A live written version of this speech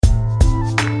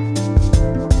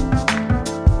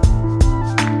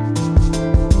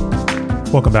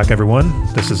Welcome back, everyone.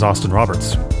 This is Austin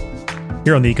Roberts.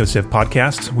 Here on the EcoCiv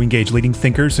podcast, we engage leading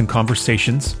thinkers in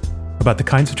conversations about the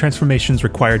kinds of transformations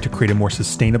required to create a more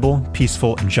sustainable,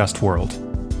 peaceful, and just world.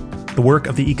 The work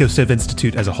of the EcoCiv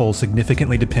Institute as a whole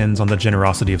significantly depends on the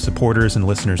generosity of supporters and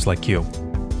listeners like you.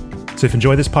 So if you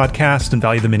enjoy this podcast and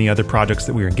value the many other projects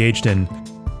that we are engaged in,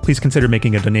 please consider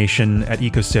making a donation at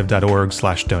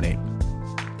ecociv.org/donate.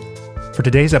 For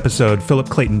today's episode, Philip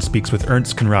Clayton speaks with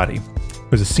Ernst Conradie,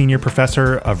 who is a senior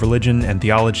professor of religion and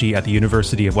theology at the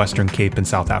University of Western Cape in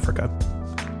South Africa.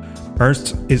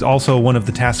 Ernst is also one of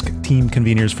the task team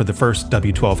conveners for the first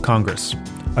W12 Congress,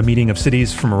 a meeting of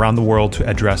cities from around the world to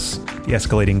address the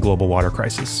escalating global water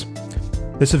crisis.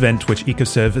 This event, which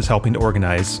EcoCiv is helping to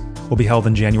organize, will be held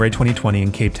in January 2020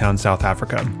 in Cape Town, South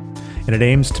Africa, and it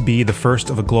aims to be the first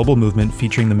of a global movement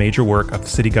featuring the major work of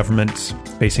city governments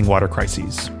facing water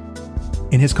crises.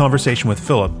 In his conversation with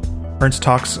Philip, Ernst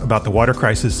talks about the water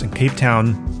crisis in Cape Town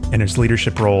and his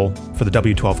leadership role for the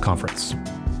W12 Conference.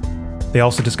 They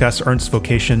also discuss Ernst's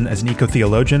vocation as an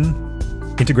ecotheologian,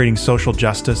 integrating social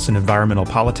justice and environmental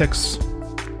politics,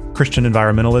 Christian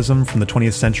environmentalism from the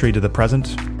 20th century to the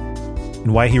present,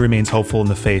 and why he remains hopeful in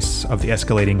the face of the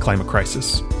escalating climate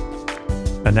crisis.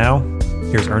 And now,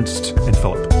 here's Ernst and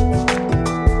Philip.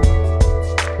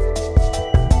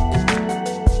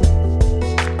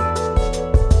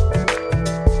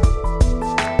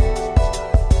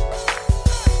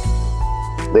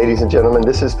 Ladies and gentlemen,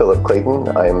 this is Philip Clayton.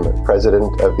 I'm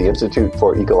president of the Institute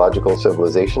for Ecological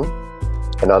Civilization.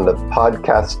 And on the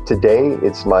podcast today,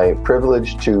 it's my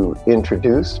privilege to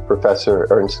introduce Professor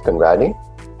Ernst Conradie.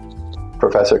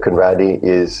 Professor Conradie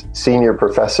is senior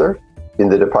professor in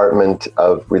the Department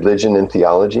of Religion and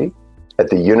Theology at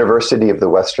the University of the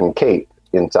Western Cape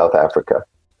in South Africa.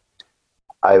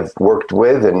 I've worked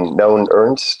with and known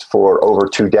Ernst for over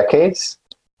 2 decades.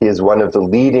 He is one of the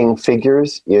leading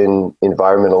figures in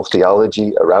environmental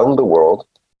theology around the world,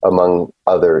 among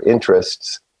other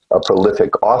interests, a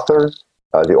prolific author,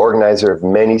 the organizer of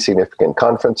many significant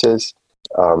conferences,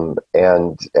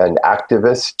 and an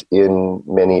activist in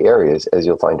many areas, as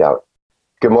you'll find out.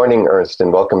 Good morning, Ernst,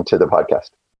 and welcome to the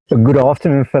podcast. Good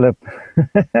afternoon, Philip.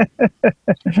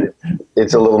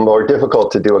 It's a little more difficult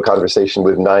to do a conversation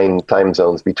with 9 time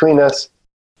zones between us.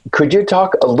 Could you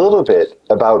talk a little bit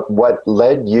about what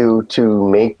led you to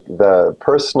make the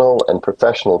personal and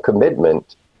professional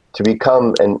commitment to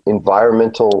become an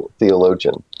environmental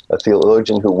theologian, a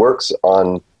theologian who works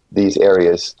on these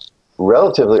areas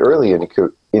relatively early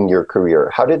in your career?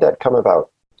 How did that come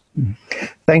about?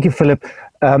 Thank you, Philip.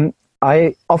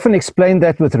 I often explain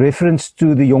that with reference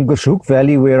to the Jonkershoek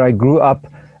Valley, where I grew up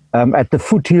at the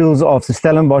foothills of the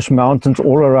Stellenbosch Mountains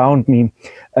all around me.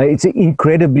 It's an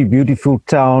incredibly beautiful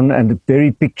town and a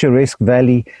very picturesque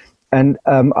valley. And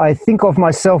I think of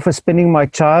myself as spending my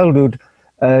childhood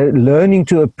learning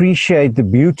to appreciate the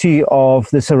beauty of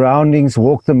the surroundings,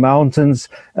 walk the mountains,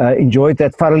 enjoyed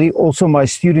that thoroughly. Also, my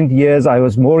student years, I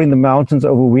was more in the mountains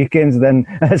over weekends than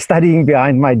studying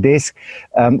behind my desk,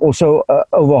 also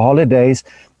over holidays.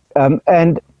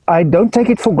 And I don't take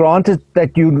it for granted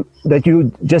that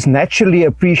you just naturally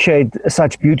appreciate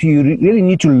such beauty. You really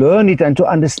need to learn it and to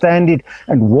understand it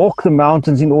and walk the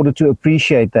mountains in order to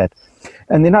appreciate that.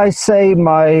 And then I say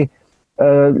my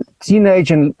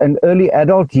teenage and early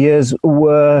adult years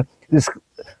were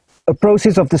a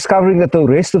process of discovering that the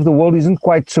rest of the world isn't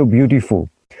quite so beautiful.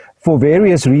 For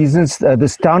various reasons,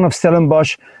 this town of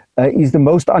Stellenbosch is the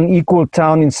most unequal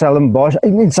town in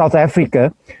South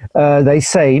Africa, they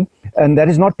say. And that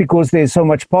is not because there's so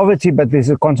much poverty, but there's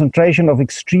a concentration of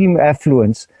extreme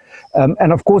affluence.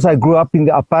 And of course, I grew up in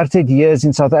the apartheid years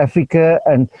in South Africa.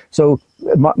 And so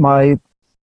my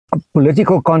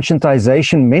political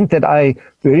conscientization meant that I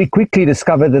very quickly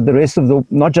discovered that the rest of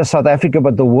not just South Africa,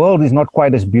 but the world is not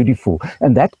quite as beautiful.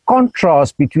 And that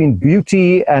contrast between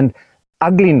beauty and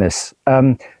ugliness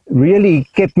really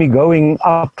kept me going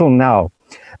up till now.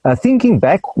 Thinking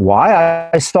back, why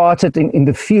I started in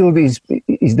the field is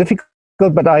difficult,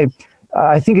 but I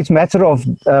think it's a matter of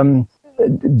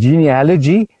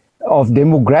genealogy, of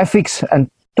demographics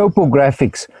and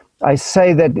topographics. I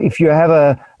say that if you have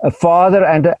a father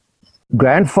and a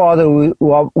grandfather who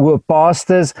were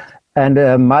pastors, and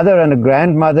a mother and a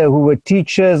grandmother who were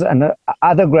teachers, and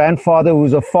another grandfather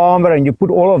who's a farmer, and you put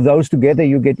all of those together,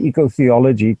 you get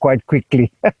ecotheology quite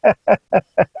quickly.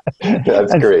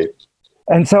 That's great.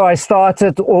 And so I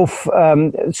started off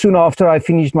soon after I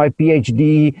finished my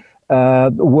PhD,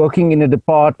 working in a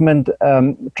department,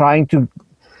 trying to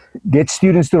get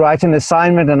students to write an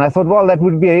assignment. And I thought, well, that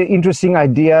would be an interesting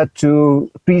idea to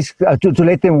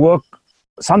let them work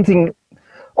something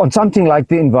on something like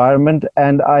the environment,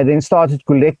 and I then started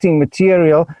collecting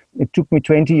material. It took me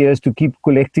 20 years to keep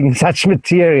collecting such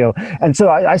material. And so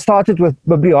I started with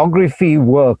bibliography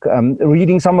work,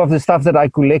 reading some of the stuff that I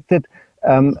collected,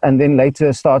 and then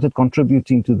later started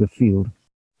contributing to the field.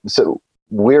 So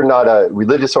we're not a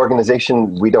religious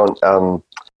organization. We don't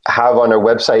have on our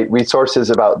website resources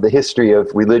about the history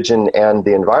of religion and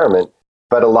the environment.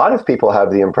 But a lot of people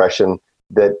have the impression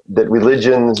that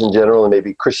religions in general, and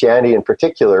maybe Christianity in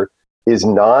particular, is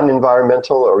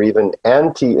non-environmental or even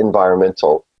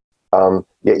anti-environmental.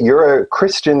 Yet you're a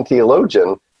Christian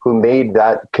theologian who made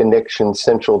that connection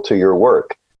central to your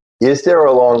work. Is there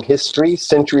a long history,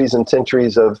 centuries and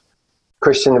centuries of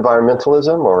Christian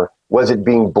environmentalism, or was it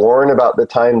being born about the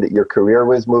time that your career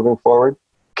was moving forward?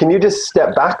 Can you just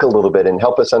step back a little bit and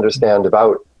help us understand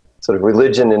about sort of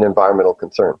religion and environmental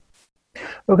concern?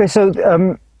 Okay,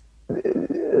 so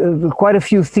quite a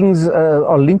few things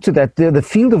are linked to that. The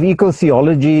field of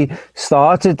ecotheology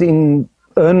started in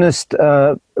earnest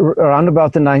around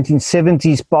about the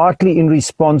 1970s, partly in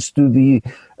response to the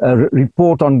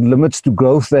report on limits to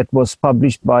growth that was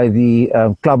published by the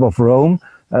Club of Rome,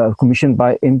 commissioned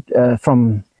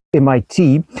from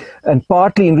MIT, and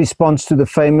partly in response to the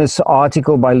famous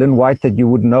article by Lynn White that you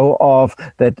would know of,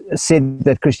 that said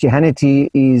that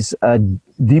Christianity is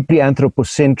deeply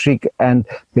anthropocentric and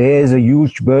bears a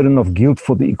huge burden of guilt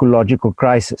for the ecological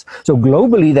crisis. So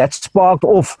globally, that sparked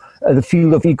off the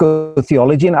field of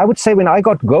ecotheology. And I would say when I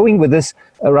got going with this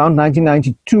around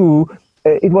 1992,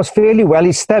 it was fairly well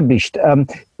established.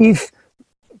 If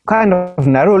kind of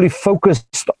narrowly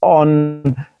focused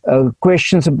on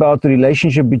questions about the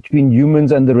relationship between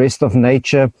humans and the rest of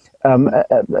nature,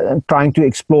 trying to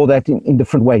explore that in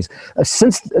different ways.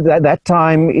 Since that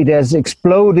time, it has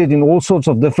exploded in all sorts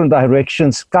of different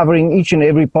directions, covering each and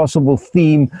every possible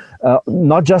theme,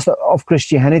 not just of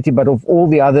Christianity, but of all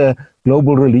the other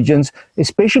global religions,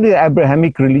 especially the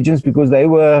Abrahamic religions, because they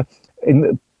were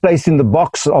placed in the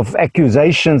box of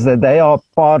accusations that they are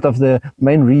part of the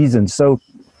main reason. So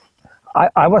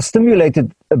I was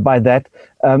stimulated by that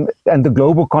and the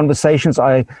global conversations.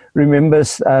 I remember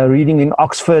reading in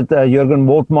Oxford Jürgen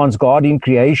Moltmann's Guardian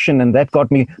Creation, and that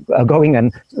got me going,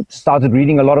 and started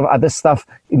reading a lot of other stuff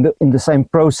in the same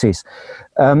process.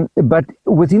 But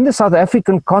within the South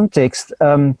African context,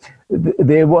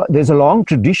 there's a long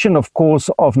tradition, of course,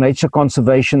 of nature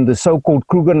conservation. The so-called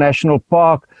Kruger National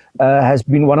Park has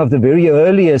been one of the very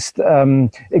earliest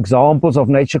examples of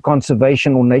nature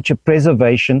conservation or nature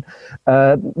preservation.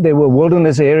 There were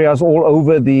wilderness areas all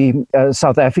over the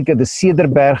South Africa. The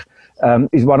Cederberg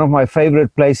is one of my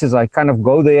favorite places. I kind of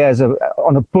go there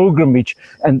on a pilgrimage,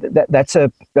 and that's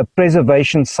a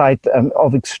preservation site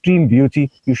of extreme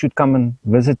beauty. You should come and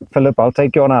visit, Philip. I'll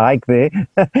take you on a hike there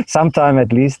sometime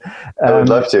at least. I would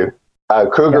love to.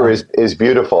 Kruger is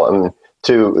beautiful. And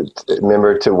to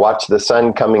watch the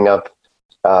sun coming up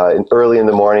early in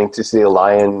the morning, to see a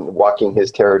lion walking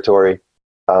his territory.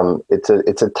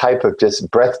 It's a type of just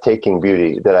breathtaking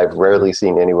beauty that I've rarely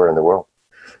seen anywhere in the world.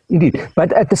 Indeed.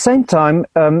 But at the same time,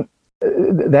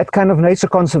 that kind of nature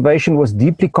conservation was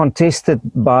deeply contested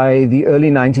by the early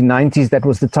 1990s. That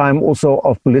was the time also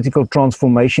of political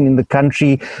transformation in the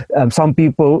country. Some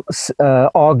people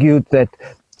argued that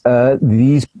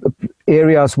these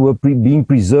areas were being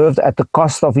preserved at the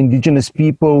cost of indigenous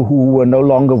people who were no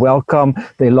longer welcome.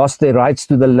 They lost their rights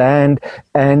to the land,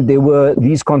 and there were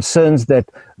these concerns that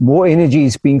more energy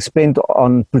is being spent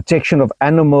on protection of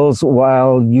animals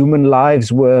while human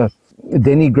lives were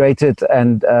denigrated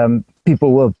and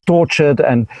people were tortured,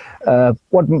 and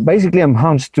what basically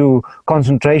amounts to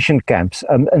concentration camps.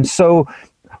 And so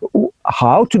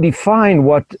how to define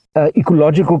what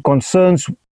ecological concerns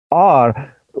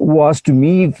are was, to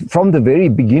me, from the very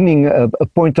beginning, a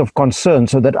point of concern,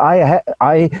 so that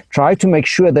I try to make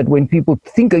sure that when people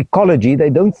think ecology, they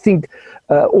don't think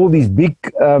all these big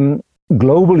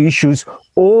global issues,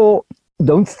 or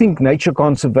don't think nature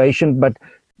conservation, but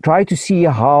try to see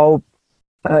how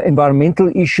environmental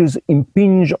issues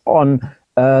impinge on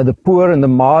the poor and the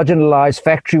marginalized,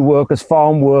 factory workers,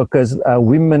 farm workers,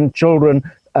 women, children,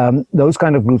 those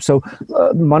kind of groups. So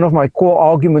one of my core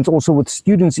arguments also with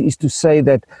students is to say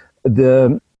that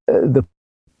the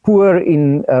poor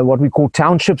in what we call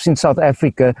townships in South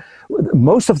Africa,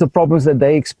 most of the problems that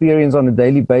they experience on a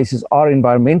daily basis are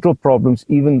environmental problems,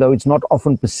 even though it's not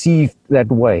often perceived that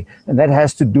way. And that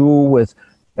has to do with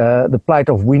the plight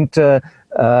of winter,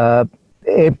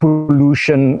 air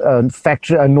pollution,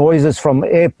 factory noises from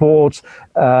airports,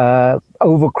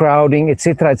 overcrowding,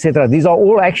 etc., etc. These are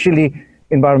all actually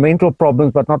environmental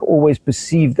problems, but not always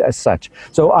perceived as such.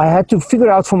 So I had to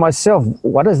figure out for myself,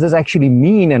 what does this actually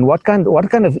mean, and what kind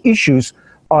of issues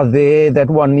are there that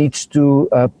one needs to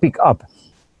pick up.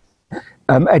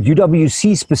 At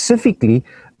UWC specifically,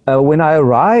 when I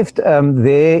arrived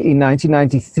there in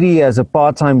 1993 as a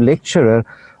part-time lecturer,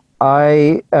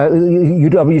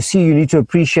 UWC, you need to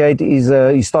appreciate, is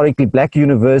a historically black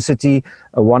university,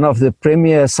 one of the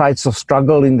premier sites of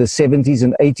struggle in the 70s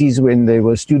and 80s when there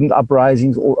were student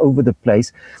uprisings all over the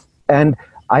place. And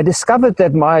I discovered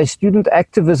that my student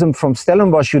activism from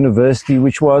Stellenbosch University,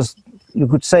 which was, you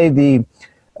could say, the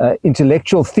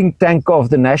intellectual think tank of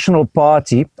the National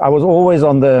Party. I was always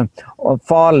on the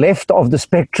far left of the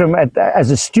spectrum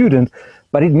as a student,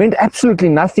 but it meant absolutely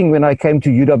nothing when I came to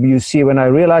UWC, when I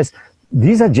realized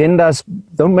these agendas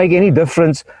don't make any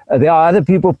difference. There are other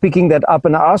people picking that up.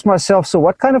 And I asked myself, so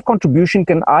what kind of contribution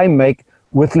can I make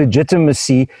with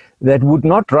legitimacy that would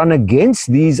not run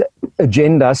against these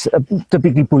agendas,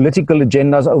 typically political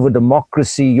agendas over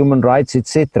democracy, human rights,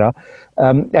 etc.,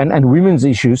 and women's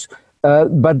issues,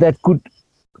 but that could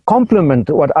complement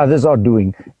what others are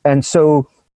doing. And so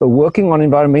working on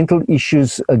environmental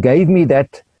issues gave me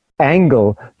that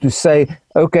angle to say,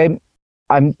 okay,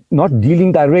 I'm not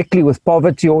dealing directly with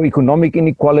poverty or economic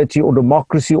inequality or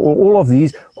democracy or all of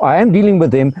these. I am dealing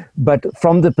with them, but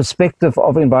from the perspective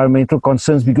of environmental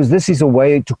concerns, because this is a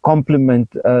way to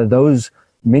complement those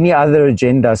many other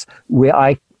agendas where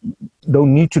I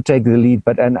don't need to take the lead,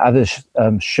 but and others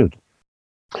should.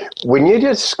 When you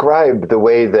describe the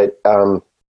way that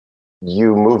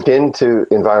you moved into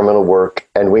environmental work,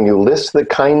 and when you list the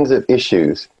kinds of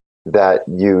issues that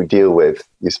you deal with,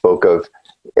 you spoke of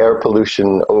air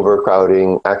pollution,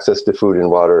 overcrowding, access to food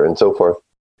and water, and so forth.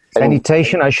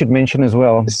 Sanitation, I should mention as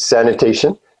well.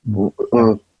 Sanitation.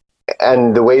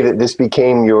 And the way that this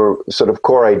became your sort of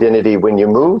core identity when you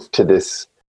moved to this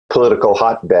political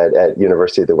hotbed at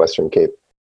University of the Western Cape.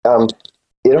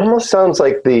 It almost sounds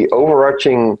like the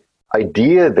overarching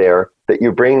idea there that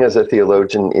you bring as a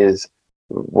theologian is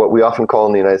what we often call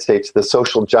in the United States the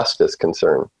social justice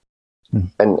concern.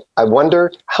 And I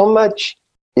wonder how much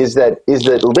is that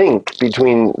link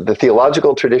between the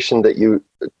theological tradition that you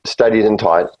studied and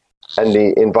taught and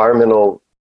the environmental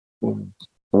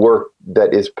work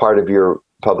that is part of your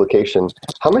publication.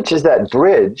 How much is that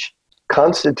bridge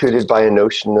constituted by a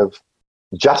notion of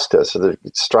justice, or the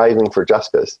striving for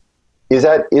justice? Is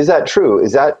that true?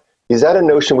 Is that a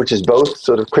notion which is both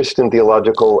sort of Christian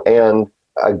theological and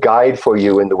a guide for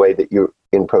you in the way that you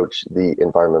approach the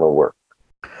environmental work?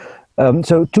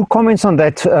 So two comments on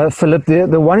that, Philip.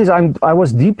 The one is I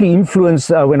was deeply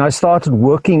influenced when I started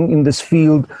working in this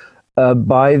field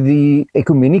by the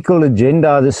ecumenical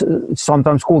agenda, this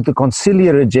sometimes called the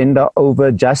conciliar agenda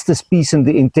over justice, peace, and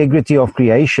the integrity of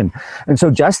creation. And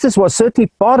so justice was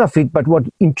certainly part of it, but what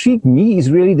intrigued me is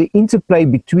really the interplay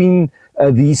between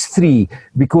these three,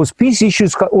 because peace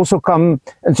issues also come,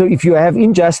 and so if you have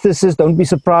injustices, don't be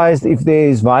surprised if there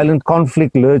is violent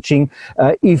conflict lurching,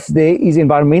 if there is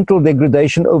environmental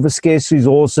degradation over scarce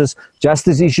resources,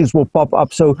 justice issues will pop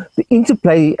up. So the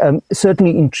interplay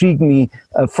certainly intrigued me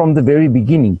from the very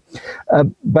beginning.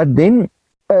 But then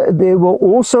there were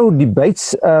also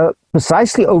debates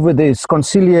precisely over this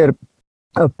conciliar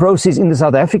process in the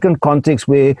South African context,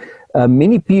 where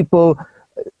many people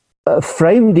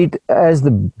framed it as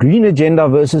the green agenda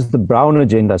versus the brown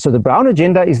agenda. So the brown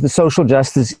agenda is the social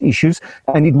justice issues,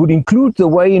 and it would include the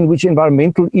way in which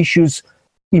environmental issues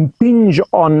impinge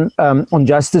on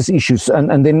justice issues,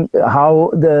 and then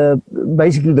how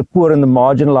basically the poor and the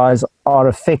marginalized are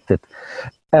affected.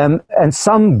 And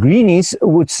some greenies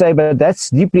would say, but that's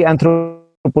deeply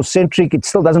anthropocentric, it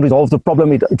still doesn't resolve the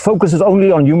problem, it focuses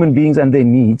only on human beings and their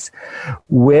needs.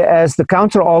 Whereas the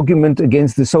counter-argument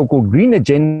against the so-called green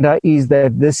agenda is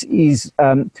that this is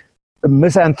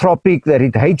misanthropic, that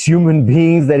it hates human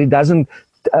beings, that it doesn't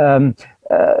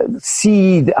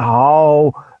see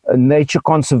how nature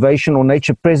conservation or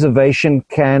nature preservation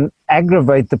can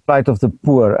aggravate the plight of the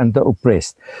poor and the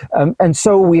oppressed. And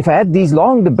so we've had these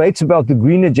long debates about the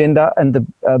green agenda and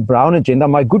the brown agenda.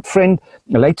 My good friend,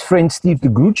 late friend Steve de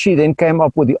Grucci, then came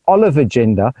up with the olive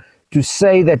agenda to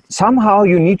say that somehow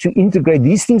you need to integrate.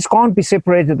 These things can't be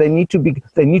separated. They need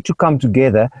to come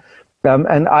together.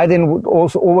 And I then would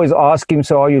also always ask him,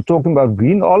 so are you talking about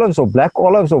green olives or black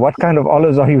olives, or what kind of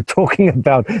olives are you talking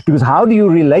about? Because how do you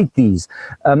relate these?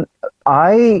 And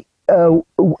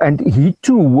he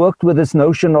too worked with this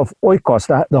notion of oikos,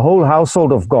 the whole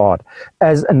household of God,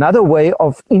 as another way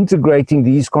of integrating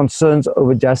these concerns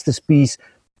over justice, peace,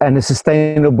 and a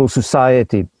sustainable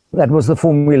society. That was the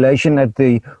formulation at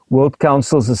the World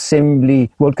Council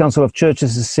of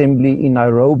Churches Assembly in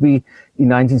Nairobi in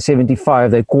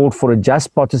 1975. They called for a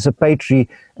just, participatory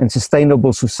and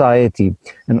sustainable society.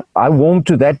 And I warmed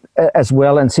to that as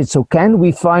well and said, so can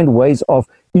we find ways of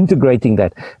integrating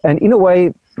that? And in a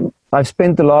way, I've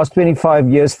spent the last 25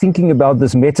 years thinking about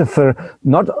this metaphor,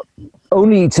 not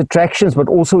only its attractions, but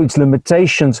also its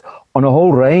limitations on a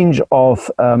whole range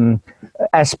of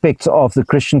aspects of the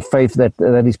Christian faith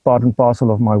that is part and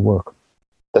parcel of my work.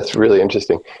 That's really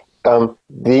interesting.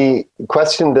 The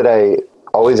question that I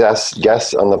always ask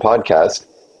guests on the podcast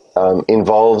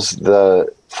involves the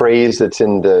phrase that's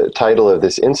in the title of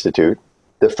this institute,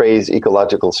 the phrase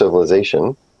ecological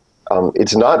civilization.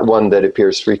 It's not one that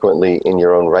appears frequently in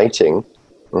your own writing,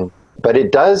 but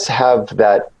it does have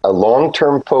a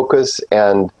long-term focus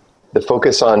and the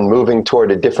focus on moving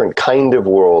toward a different kind of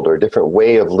world or a different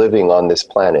way of living on this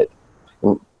planet.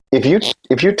 If you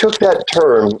took that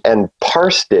term and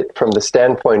parsed it from the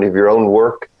standpoint of your own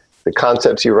work, the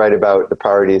concepts you write about, the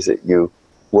priorities that you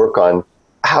work on,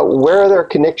 where are there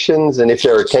connections, and if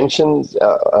there are tensions,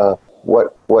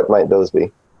 what might those be?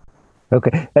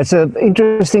 Okay, that's an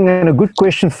interesting and a good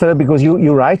question, Philip, because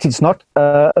you're right. It's not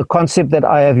a concept that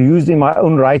I have used in my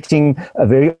own writing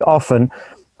very often.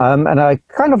 And I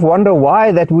kind of wonder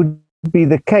why that would be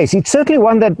the case. It's certainly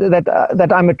one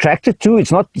that I'm attracted to.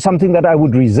 It's not something that I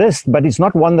would resist, but it's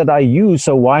not one that I use,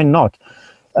 so why not?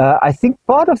 I think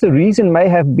part of the reason may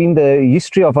have been the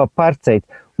history of apartheid,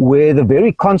 where the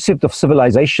very concept of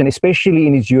civilization, especially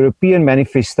in its European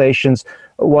manifestations,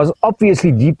 was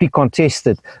obviously deeply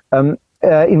contested.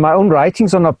 In my own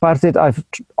writings on apartheid, I've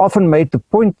often made the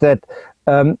point that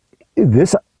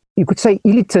this, you could say,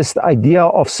 elitist idea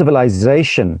of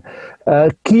civilization,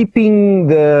 keeping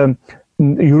the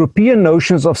European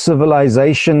notions of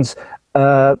civilizations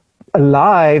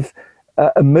alive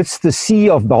amidst the sea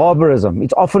of barbarism.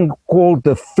 It's often called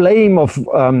the flame of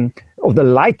the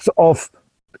light of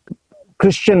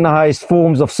Christianized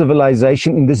forms of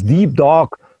civilization in this deep,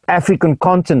 dark African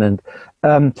continent,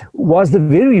 was the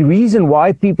very reason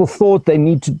why people thought they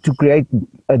needed to create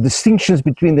distinctions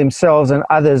between themselves and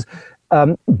others,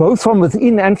 both from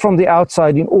within and from the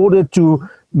outside, in order to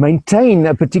maintain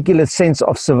a particular sense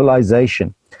of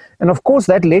civilization. And of course,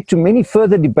 that led to many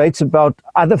further debates about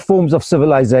other forms of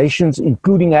civilizations,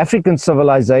 including African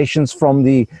civilizations from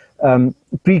the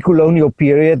pre-colonial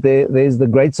period. There's the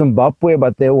Great Zimbabwe,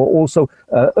 but there were also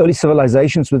early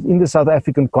civilizations within the South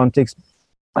African context.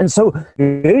 And so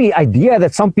the very idea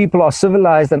that some people are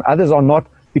civilized and others are not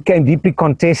became deeply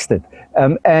contested.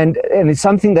 And it's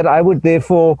something that I would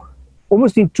therefore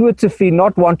almost intuitively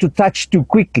not want to touch too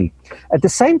quickly. At the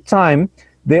same time,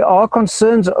 there are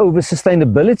concerns over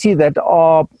sustainability that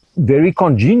are very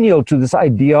congenial to this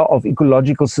idea of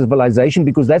ecological civilization,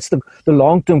 because that's the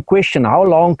long-term question. How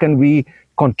long can we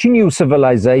continue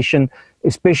civilization,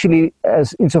 especially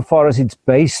insofar as it's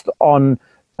based on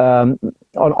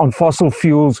fossil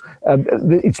fuels?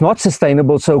 It's not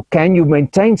sustainable. So can you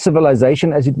maintain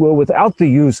civilization, as it were, without the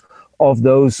use of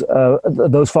those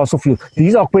fossil fuels?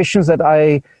 These are questions that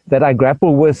I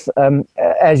grapple with,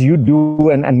 as you do,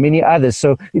 and many others.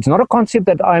 So it's not a concept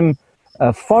that I'm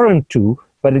foreign to,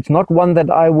 but it's not one that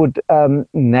I would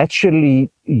naturally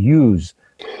use.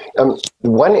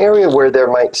 One area where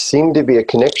there might seem to be a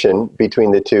connection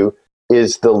between the two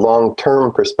is the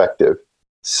long-term perspective.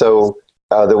 So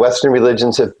the Western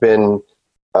religions have been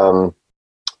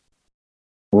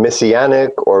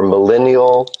messianic or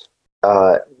millennial.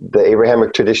 The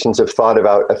Abrahamic traditions have thought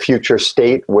about a future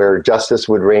state where justice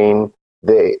would reign.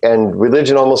 And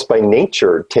religion almost by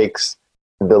nature takes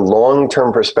the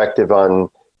long-term perspective on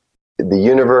the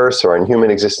universe or on human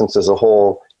existence as a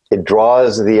whole. It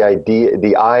draws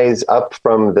the eyes up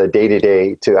from the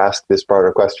day-to-day to ask this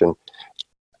broader question.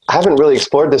 I haven't really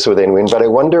explored this with anyone, but I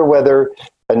wonder whether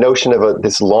a notion of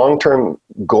this long-term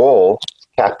goal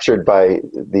captured by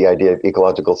the idea of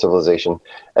ecological civilization,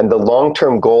 and the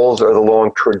long-term goals or the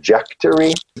long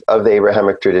trajectory of the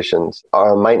Abrahamic traditions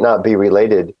might not be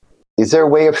related. Is there a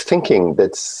way of thinking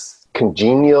that's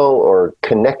congenial or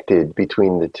connected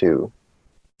between the two?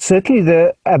 Certainly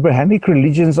the Abrahamic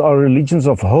religions are religions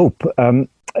of hope,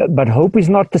 but hope is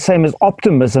not the same as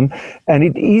optimism, and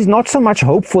it is not so much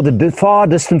hope for the far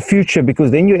distant future, because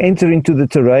then you enter into the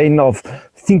terrain of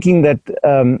thinking that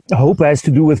hope has to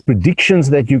do with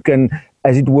predictions that you can,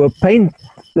 as it were, paint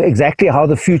exactly how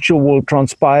the future will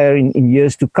transpire in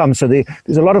years to come. So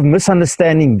there's a lot of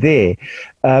misunderstanding there.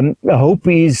 Hope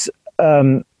is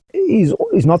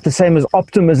is not the same as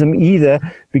optimism either,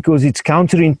 because it's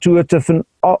counterintuitive and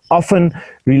often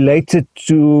related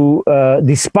to,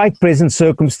 despite present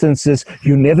circumstances,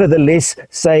 you nevertheless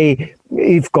say,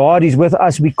 if God is with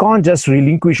us, we can't just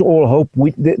relinquish all hope.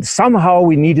 Somehow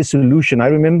we need a solution. I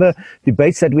remember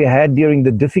debates that we had during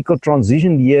the difficult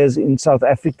transition years in South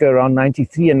Africa around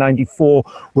 93 and 94,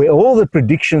 where all the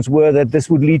predictions were that this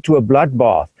would lead to a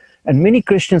bloodbath. And many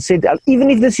Christians said,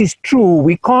 even if this is true,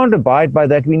 we can't abide by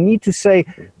that. We need to say,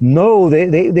 no,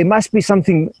 there must be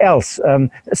something else,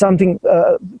 something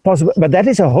possible. But that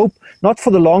is a hope, not for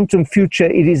the long-term future.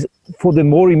 It is for the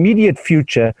more immediate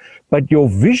future. But your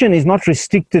vision is not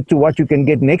restricted to what you can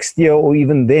get next year or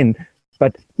even then.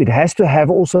 But it has to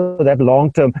have also that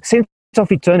long-term sense of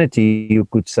eternity, you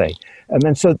could say.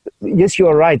 And so, yes, you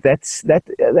are right. That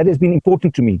has been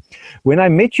important to me. When I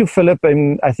met you, Philip,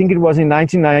 and I think it was in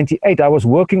 1998, I was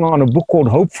working on a book called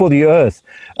Hope for the Earth,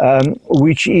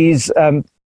 which is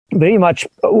very much,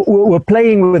 we're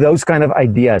playing with those kind of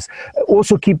ideas,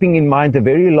 also keeping in mind the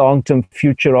very long-term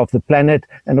future of the planet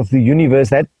and of the universe.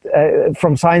 That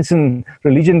from science and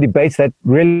religion debates, that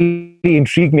really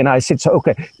intrigued me. And I said, so,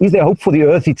 okay, is there hope for the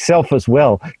Earth itself as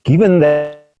well, given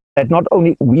that not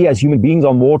only we as human beings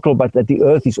are mortal, but that the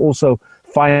Earth is also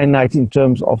finite in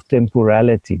terms of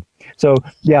temporality. So,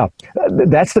 yeah,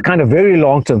 that's the kind of very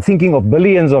long-term, thinking of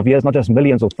billions of years, not just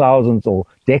millions or thousands or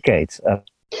decades.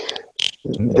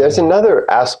 There's another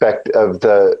aspect of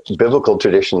the biblical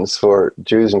traditions for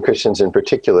Jews and Christians in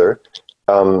particular,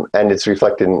 and it's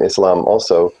reflected in Islam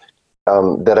also,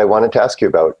 that I wanted to ask you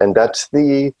about, and that's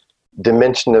the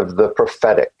dimension of the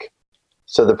prophetic.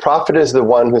 So the prophet is the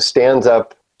one who stands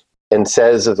up and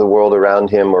says of the world around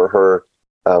him or her,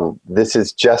 this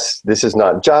is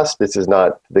not just, this is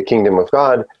not the kingdom of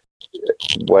God,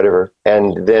 whatever,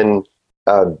 and then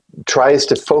tries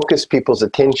to focus people's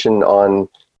attention on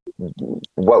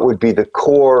what would be the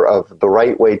core of the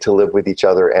right way to live with each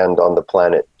other and on the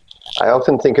planet. I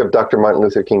often think of Dr. Martin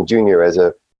Luther King Jr. as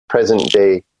a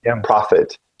present-day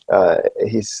prophet.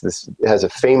 He has a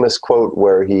famous quote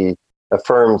where he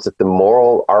affirms that the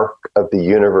moral arc of the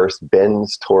universe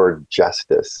bends toward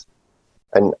justice.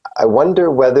 And I wonder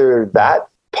whether that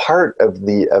part of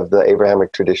the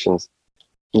Abrahamic traditions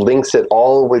links it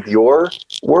all with your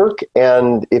work,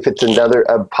 and if it's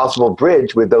a possible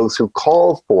bridge with those who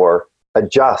call for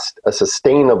a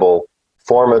sustainable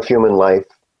form of human life,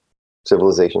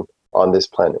 civilization on this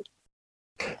planet.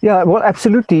 Yeah, well,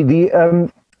 absolutely.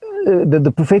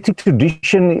 The prophetic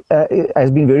tradition has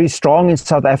been very strong in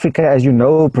South Africa, as you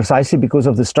know, precisely because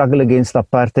of the struggle against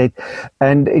apartheid.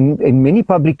 And in many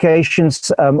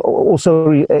publications,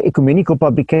 also ecumenical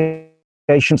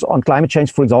publications on climate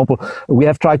change, for example, we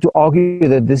have tried to argue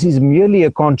that this is merely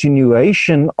a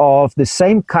continuation of the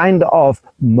same kind of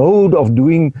mode of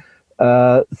doing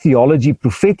theology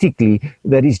prophetically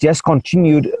that is just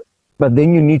continued. But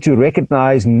then you need to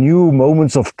recognize new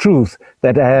moments of truth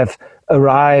that have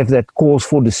arrived that calls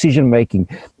for decision making.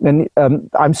 And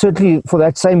I'm certainly, for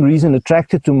that same reason,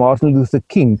 attracted to Martin Luther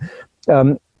King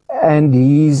and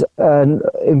his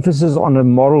emphasis on a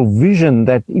moral vision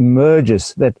that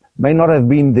emerges, that may not have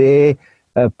been there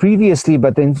previously,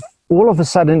 but then all of a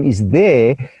sudden is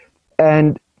there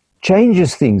and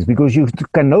changes things, because you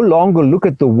can no longer look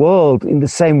at the world in the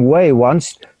same way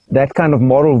once that kind of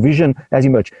moral vision has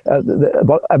emerged.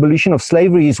 The abolition of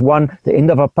slavery is one, the end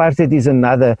of apartheid is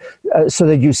another, so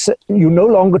that you no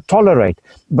longer tolerate.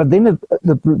 But then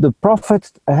the prophet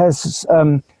has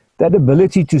that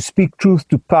ability to speak truth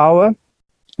to power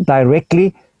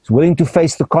directly, is willing to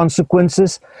face the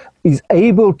consequences, is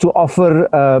able to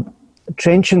offer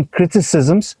trenchant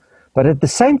criticisms, but at the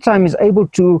same time is able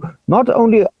to not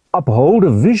only uphold a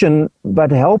vision,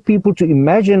 but help people to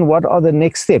imagine what are the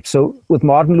next steps. So with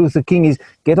Martin Luther King is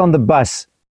get on the bus.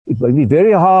 It will be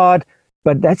very hard,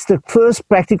 but that's the first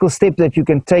practical step that you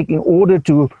can take in order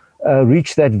to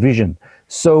reach that vision.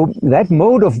 So that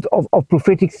mode of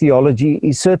prophetic theology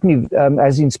is certainly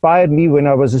has inspired me when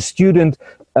I was a student,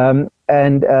 and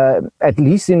at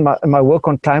least in my work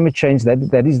on climate change,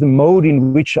 that is the mode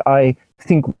in which I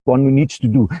think one needs to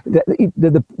do.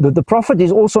 The prophet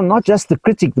is also not just the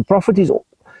critic. The prophet is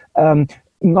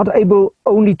not able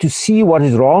only to see what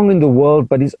is wrong in the world,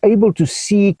 but is able to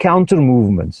see counter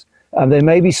movements. They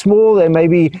may be small, they may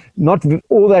be not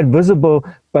all that visible,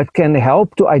 but can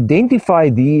help to identify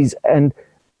these and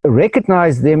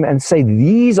recognize them and say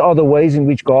these are the ways in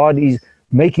which God is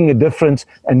making a difference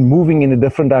and moving in a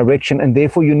different direction, and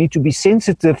therefore you need to be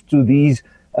sensitive to these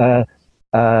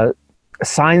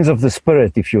signs of the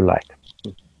Spirit, if you like.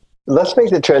 Let's make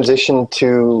the transition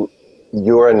to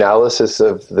your analysis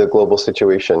of the global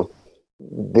situation.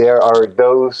 there are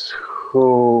those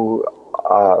who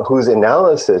whose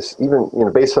analysis, even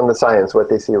based on the science, what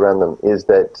they see around them, is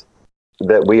that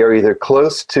we are either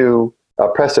close to a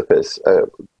precipice,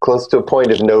 close to a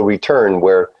point of no return,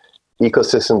 where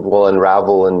ecosystems will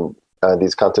unravel and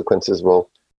these consequences will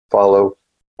follow.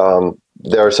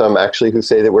 There are some actually who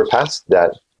say that we're past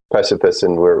that precipice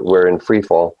and we're in free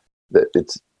fall. That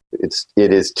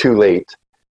it is too late.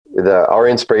 Our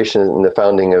inspiration in the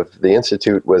founding of the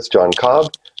Institute was John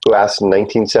Cobb, who asked in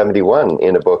 1971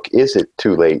 in a book, "Is it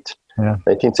too late?" Yeah.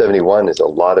 1971 is a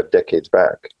lot of decades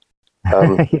back.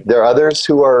 There are others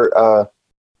who are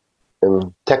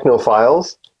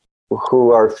technophiles,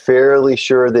 who are fairly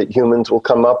sure that humans will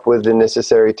come up with the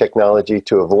necessary technology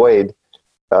to avoid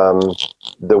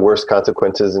the worst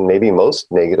consequences and maybe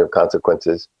most negative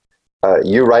consequences.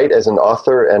 You write as an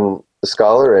author and a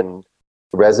scholar and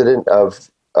resident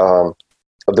of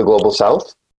the global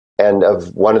South and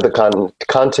of one of the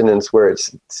continents where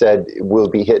it's said will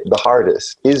be hit the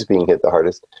hardest, is being hit the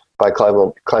hardest by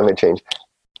climate change.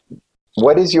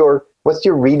 What's your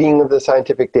reading of the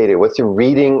scientific data? What's your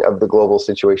reading of the global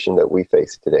situation that we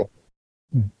face today?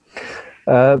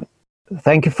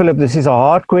 Thank you, Philip. This is a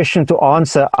hard question to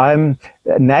answer. I'm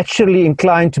naturally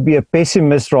inclined to be a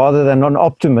pessimist rather than an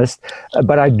optimist,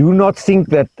 but I do not think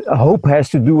that hope has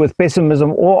to do with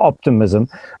pessimism or optimism.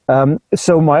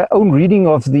 So my own reading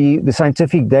of the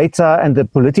scientific data and the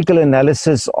political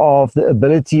analysis of the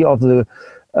ability of the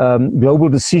global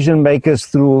decision makers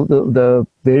through the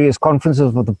various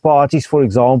conferences of the parties, for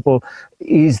example,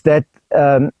 is that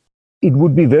it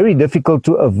would be very difficult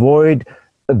to avoid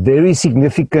a very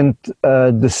significant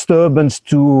disturbance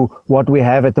to what we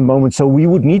have at the moment. So we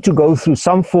would need to go through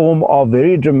some form of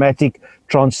very dramatic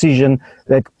transition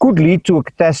that could lead to a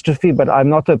catastrophe, but I'm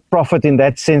not a prophet in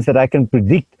that sense that I can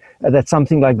predict that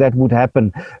something like that would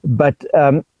happen. But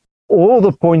all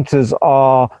the pointers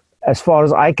are, as far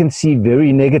as I can see,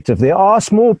 very negative. There are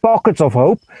small pockets of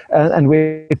hope and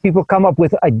where people come up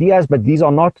with ideas, but these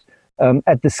are not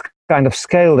at this kind of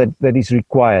scale that is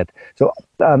required. So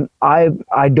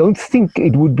I don't think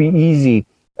it would be easy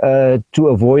to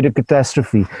avoid a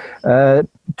catastrophe.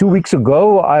 2 weeks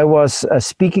ago, I was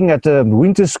speaking at a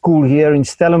winter school here in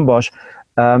Stellenbosch,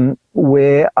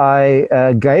 where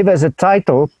I gave as a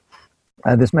title,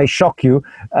 this may shock you,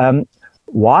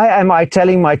 why am I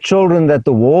telling my children that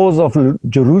the walls of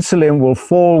Jerusalem will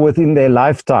fall within their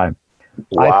lifetime?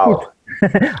 Wow.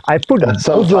 I put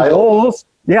both the walls,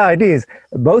 yeah, it is,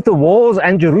 both the walls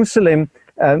and Jerusalem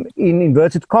in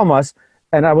inverted commas.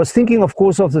 And I was thinking, of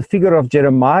course, of the figure of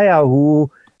Jeremiah, who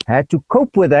had to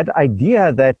cope with that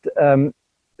idea that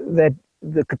that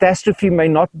the catastrophe may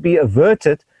not be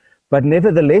averted, but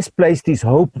nevertheless placed his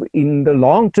hope in the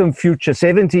long-term future,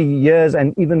 70 years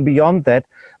and even beyond that,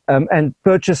 and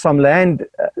purchased some land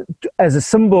as a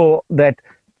symbol that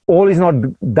all is not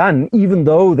done, even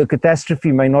though the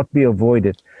catastrophe may not be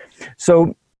avoided.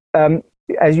 So,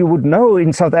 as you would know,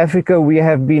 in South Africa, we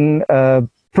have been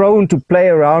prone to play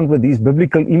around with these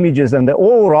biblical images, and they're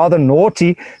all rather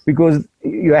naughty because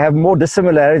you have more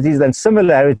dissimilarities than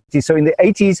similarities. So in the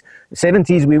 80s,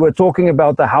 70s, we were talking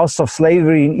about the house of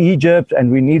slavery in Egypt,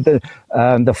 and we need the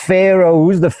Pharaoh.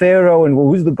 Who's the Pharaoh, and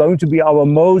who's going to be our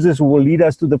Moses who will lead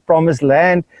us to the promised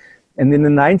land? And in the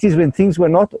 90s, when things were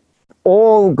not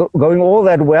all going all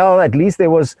that well, at least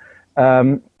there was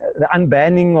the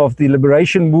unbanning of the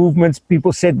liberation movements.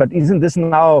 People said, but isn't this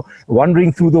now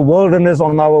wandering through the wilderness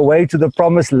on our way to the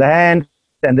promised land?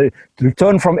 And the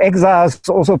return from exiles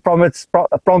also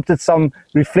prompted some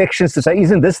reflections to say,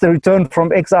 isn't this the return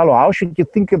from exile, or how should you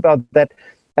think about that?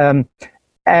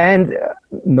 And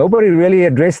nobody really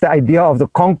addressed the idea of the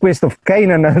conquest of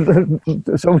Canaan.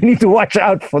 So we need to watch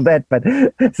out for that. But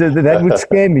so that would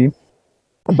scare me.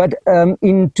 But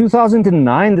in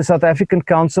 2009, the South African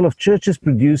Council of Churches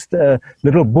produced a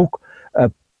little book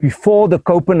before the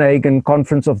Copenhagen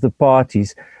Conference of the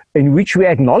Parties, in which we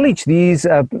acknowledge these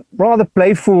rather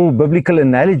playful biblical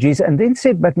analogies, and then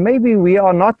said, but maybe we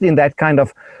are not in that kind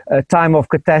of time of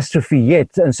catastrophe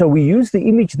yet. And so we use the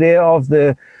image there of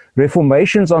the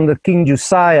reformations under King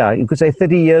Josiah, you could say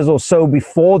 30 years or so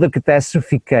before the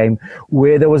catastrophe came,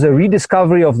 where there was a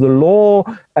rediscovery of the law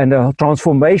and a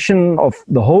transformation of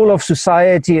the whole of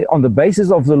society on the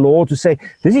basis of the law to say,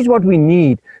 this is what we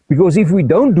need, because if we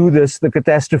don't do this, the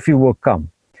catastrophe will come.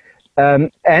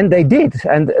 And they did,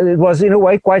 and it was in a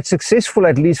way quite successful,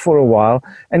 at least for a while.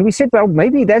 And we said, well,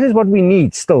 maybe that is what we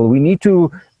need still. We need to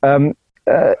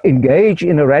engage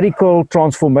in a radical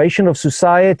transformation of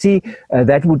society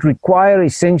that would require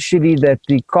essentially that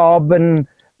the carbon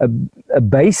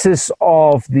basis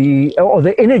of the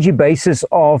energy basis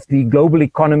of the global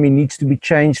economy needs to be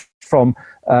changed from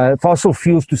fossil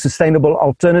fuels to sustainable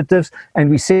alternatives. And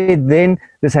we said then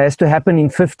this has to happen in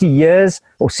 50 years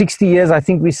or 60 years, I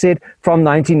think we said, from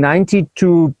 1990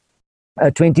 to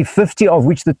 2050, of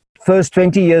which the first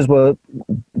 20 years were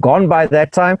gone by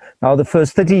that time. Now the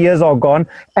first 30 years are gone,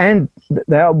 and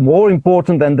they are more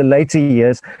important than the later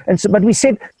years. And so, but we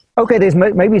said, okay, there's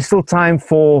maybe still time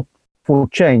for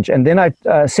change. And then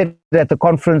I said at the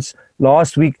conference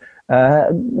last week,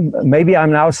 maybe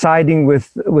I'm now siding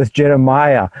with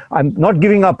Jeremiah. I'm not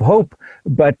giving up hope,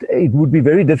 but it would be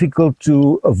very difficult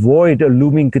to avoid a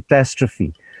looming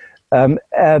catastrophe. I'm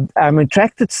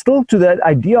attracted still to that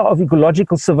idea of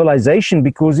ecological civilization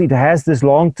because it has this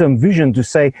long-term vision to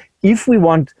say, if we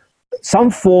want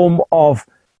some form of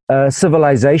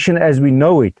civilization as we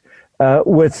know it,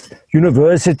 with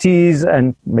universities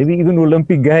and maybe even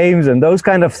Olympic Games and those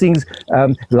kind of things,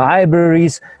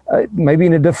 libraries, maybe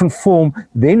in a different form,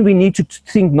 then we need to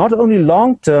think not only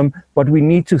long-term, but we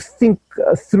need to think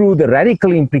through the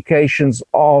radical implications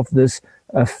of this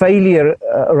failure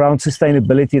around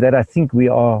sustainability that I think we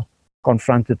are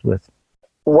confronted with.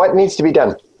 What needs to be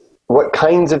done? What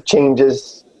kinds of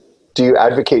changes do you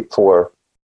advocate for?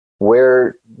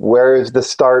 Where is the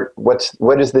start? What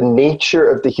is the nature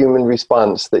of the human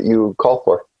response that you call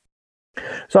for?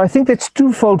 So I think that's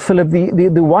twofold, Philip.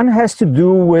 The one has to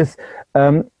do with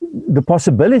the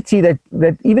possibility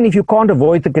that even if you can't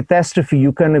avoid the catastrophe,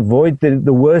 you can avoid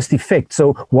the worst effect.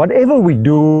 So whatever we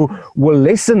do will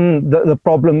lessen the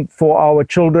problem for our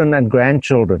children and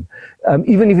grandchildren.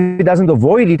 Even if it doesn't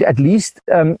avoid it, at least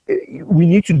we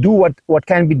need to do what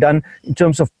can be done in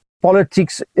terms of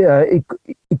politics,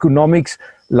 economics,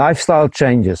 lifestyle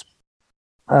changes.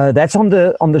 That's on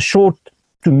the short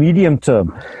to medium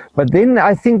term. But then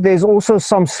I think there's also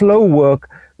some slow work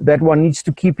that one needs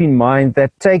to keep in mind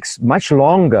that takes much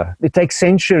longer. It takes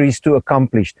centuries to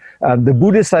accomplish. The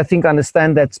Buddhists, I think,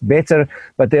 understand that's better,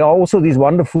 but there are also these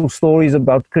wonderful stories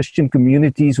about Christian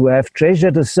communities who have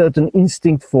treasured a certain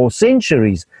instinct for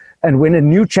centuries. And when a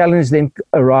new challenge then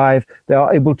arrives, they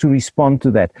are able to respond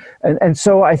to that. And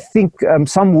so I think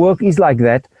some work is like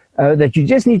that, that you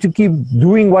just need to keep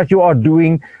doing what you are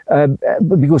doing,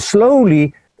 because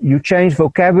slowly you change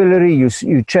vocabulary,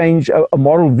 you change a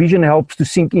moral vision helps to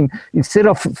sink in. Instead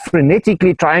of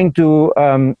frenetically trying to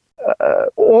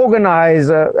organize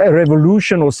a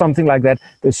revolution or something like that,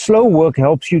 the slow work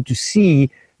helps you to see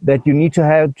that you need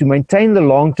to maintain the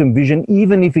long-term vision,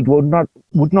 even if it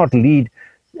would not lead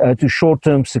to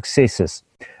short-term successes.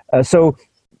 So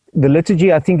the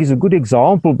liturgy, I think, is a good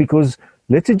example because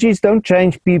liturgies don't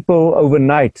change people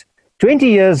overnight. 20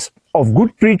 years of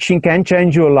good preaching can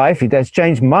change your life. It has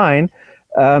changed mine,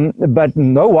 but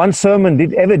no one sermon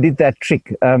ever did that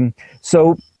trick.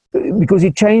 So because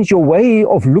it changed your way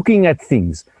of looking at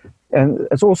things. And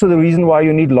that's also the reason why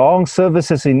you need long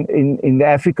services in the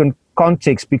African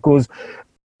context, because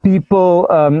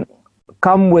people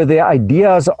come with their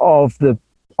ideas of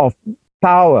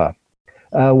power.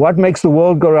 What makes the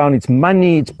world go round? It's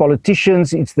money, it's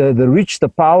politicians, it's the rich, the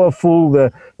powerful,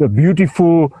 the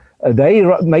beautiful. They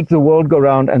make the world go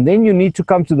round. And then you need to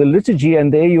come to the liturgy,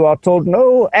 and there you are told,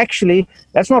 no, actually,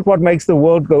 that's not what makes the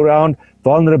world go round.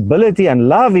 Vulnerability and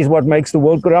love is what makes the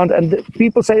world go round. And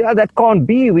people say, that can't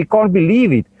be. We can't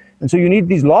believe it. And so you need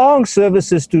these long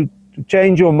services to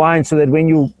change your mind, so that when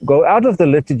you go out of the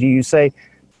liturgy, you say,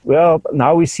 well,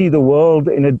 now we see the world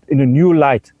in a new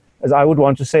light, as I would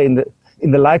want to say, in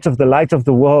the light of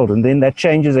the world. And then that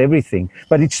changes everything.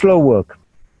 But it's slow work.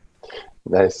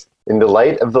 Nice. In the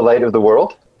light of the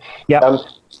world? Yeah.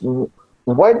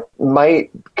 What might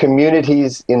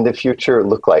communities in the future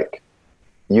look like?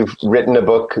 You've written a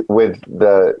book with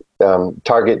the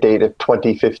target date of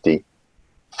 2050.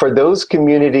 For those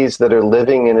communities that are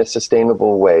living in a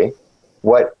sustainable way,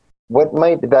 what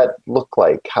might that look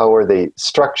like? How are they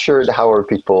structured? How are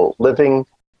people living?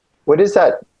 What is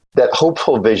that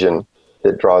hopeful vision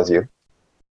that draws you?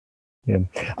 Yeah.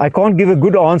 I can't give a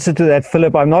good answer to that,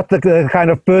 Philip. I'm not the kind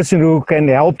of person who can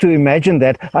help to imagine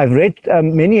that. I've read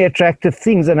many attractive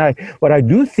things, and what I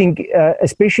do think,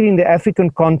 especially in the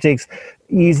African context,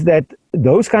 is that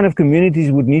those kind of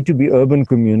communities would need to be urban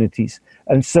communities.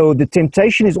 And so the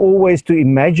temptation is always to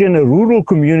imagine a rural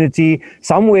community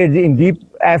somewhere in deep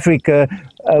Africa,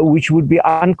 which would be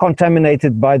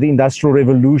uncontaminated by the Industrial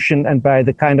Revolution and by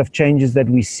the kind of changes that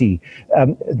we see.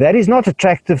 That is not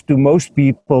attractive to most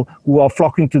people who are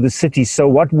flocking to the cities. So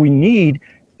what we need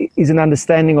is an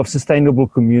understanding of sustainable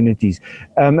communities.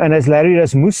 And as Larry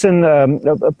Rasmussen,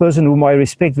 a person whom I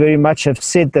respect very much, have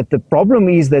said, that the problem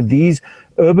is that these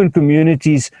urban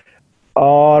communities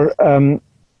are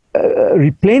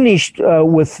replenished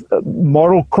with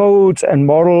moral codes and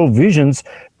moral visions,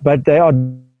 but they are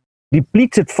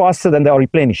depleted faster than they are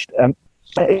replenished.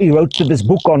 He wrote this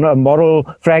book on moral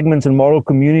fragments and moral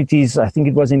communities. I think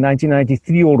it was in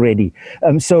 1993 already.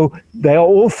 So they are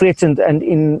all threatened. And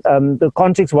in the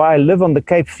context where I live on the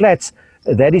Cape Flats,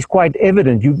 that is quite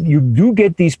evident. You do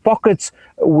get these pockets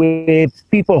where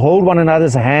people hold one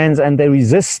another's hands and they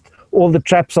resist all the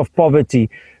traps of poverty.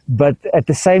 But at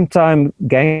the same time,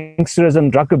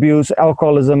 gangsterism, drug abuse,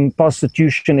 alcoholism,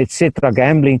 prostitution, etc.,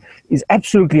 gambling is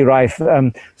absolutely rife.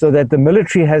 So that the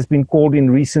military has been called in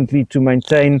recently to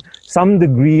maintain some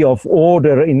degree of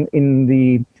order in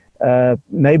the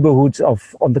neighborhoods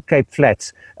on the Cape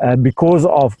Flats because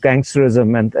of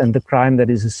gangsterism and the crime that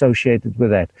is associated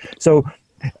with that. So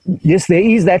yes, there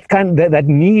is that that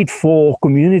need for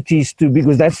communities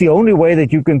because that's the only way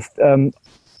that you can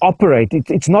operate.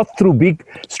 It's not through big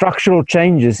structural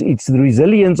changes. It's the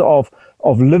resilience of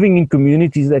living in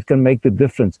communities that can make the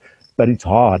difference. But it's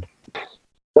hard.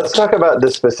 Let's talk about the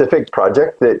specific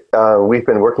project that we've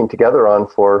been working together on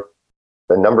for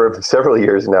several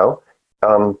years now.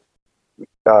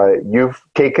 You've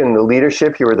taken the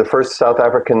leadership. You were the first South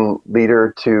African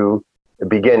leader to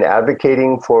begin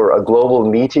advocating for a global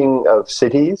meeting of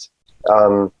cities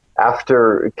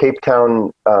after Cape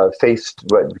Town faced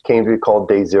what came to be called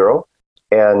Day Zero.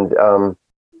 And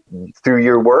through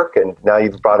your work, and now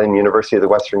you've brought in University of the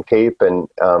Western Cape and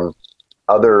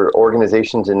other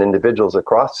organizations and individuals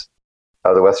across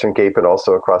the Western Cape and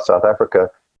also across South Africa,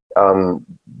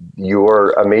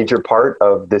 you're a major part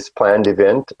of this planned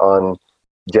event on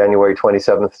January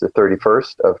 27th to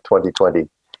 31st of 2020.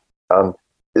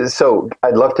 So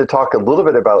I'd love to talk a little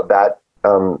bit about that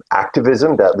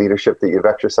activism, that leadership that you've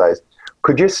exercised.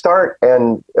 Could you start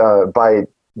by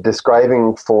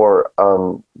describing for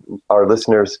our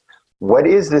listeners, what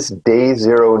is this Day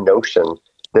Zero notion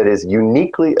that is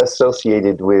uniquely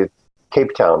associated with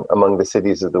Cape Town among the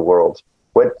cities of the world?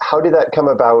 How did that come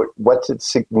about? What's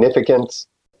its significance?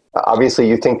 Obviously,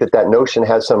 you think that notion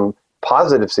has some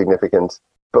positive significance,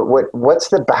 but what's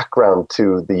the background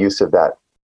to the use of that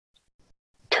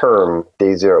term,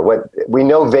 Day Zero? What we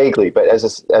know vaguely, but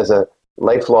as a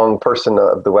lifelong person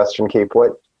of the Western Cape,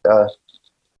 what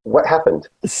happened?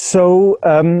 So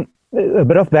a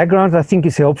bit of background I think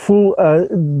is helpful.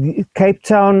 Cape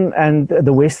Town and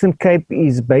the Western Cape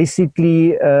is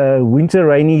basically a winter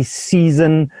rainy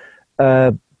season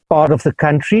part of the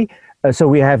country. So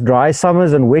we have dry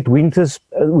summers and wet winters,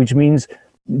 which means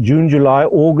June, July,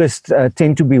 August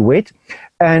tend to be wet.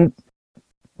 And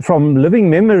from living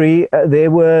memory, there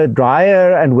were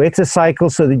drier and wetter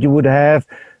cycles, so that you would have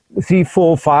 3,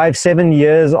 4, 5, 7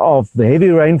 years of heavy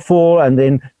rainfall and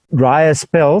then drier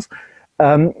spells.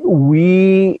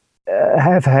 We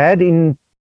have had in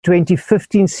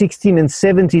 2015, 16, and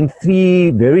 17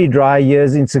 3 very dry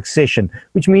years in succession,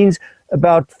 which means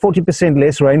about 40%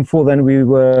 less rainfall than we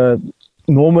were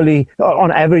normally,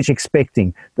 on average,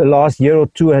 expecting. The last year or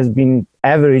two has been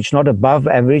average, not above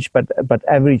average, but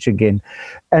average again.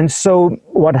 And so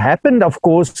what happened, of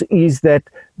course, is that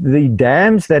the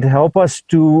dams that help us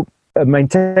to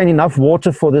maintain enough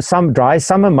water for the dry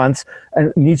summer months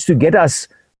and needs to get us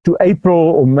to April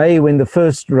or May when the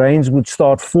first rains would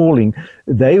start falling,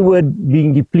 they were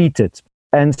being depleted.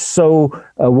 And so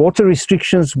water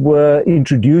restrictions were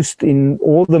introduced in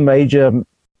all the major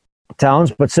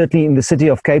towns, but certainly in the city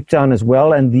of Cape Town as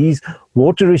well. And these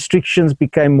water restrictions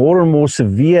became more and more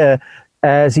severe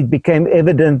as it became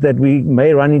evident that we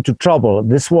may run into trouble.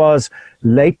 This was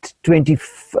late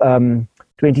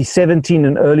 2017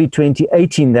 and early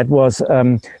 2018. That was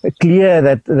clear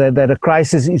that a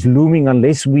crisis is looming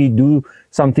unless we do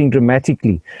something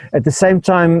dramatically. At the same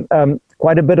time,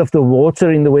 quite a bit of the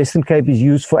water in the Western Cape is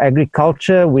used for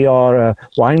agriculture. We are a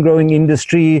wine growing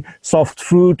industry, soft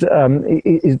fruit,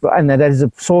 and that is a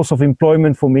source of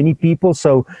employment for many people.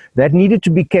 So that needed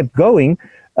to be kept going,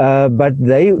 but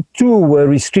they too were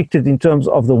restricted in terms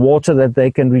of the water that they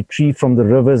can retrieve from the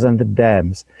rivers and the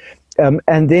dams.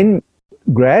 And then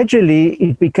gradually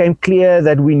it became clear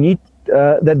that we need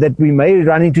that we may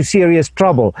run into serious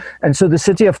trouble. And so the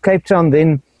city of Cape Town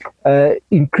then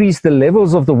increased the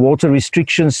levels of the water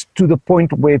restrictions to the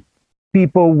point where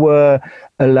people were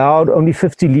allowed only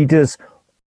 50 liters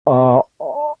per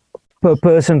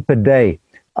person per day.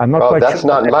 I'm not quite that's sure.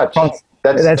 Not much.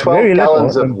 That's 12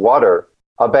 gallons of water.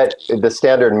 I'll bet the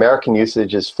standard American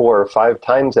usage is 4 or 5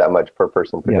 times that much per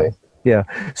person per day. Yeah.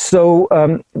 So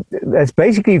that's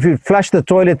basically, if you flush the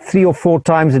toilet 3 or 4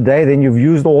 times a day, then you've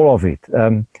used all of it.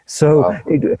 So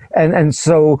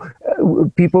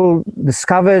people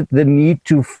discovered the need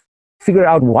to figure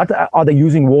out what are they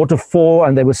using water for,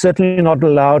 and they were certainly not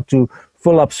allowed to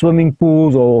fill up swimming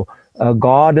pools or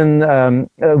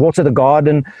water the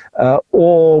garden,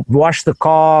 or wash the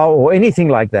car or anything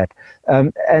like that.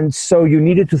 And so you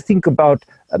needed to think about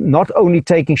not only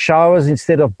taking showers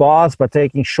instead of baths, but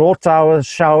taking short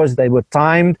showers. They were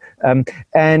timed,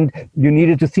 and you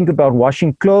needed to think about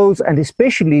washing clothes and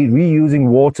especially reusing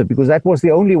water, because that was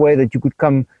the only way that you could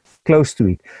come close to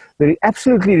it. The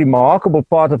absolutely remarkable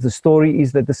part of the story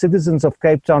is that the citizens of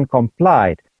Cape Town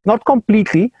complied. Not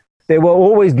completely. There were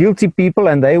always guilty people,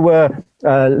 and they were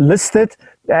listed,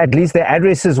 at least their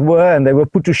addresses were, and they were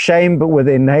put to shame with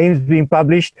their names being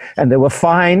published, and they were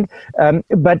fined.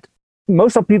 But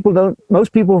most people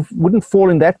wouldn't fall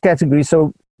in that category.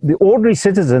 So the ordinary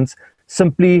citizens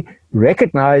simply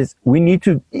recognize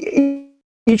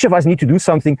each of us need to do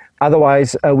something,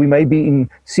 otherwise we may be in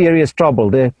serious trouble.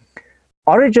 The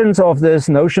origins of this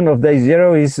notion of day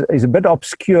zero is a bit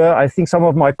obscure. I think some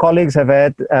of my colleagues have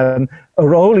had a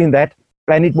role in that,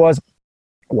 and it was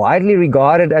widely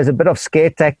regarded as a bit of scare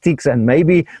tactics and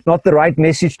maybe not the right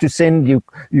message to send. You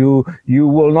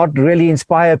will not really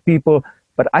inspire people.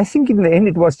 But I think in the end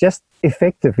it was just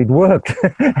effective. It worked.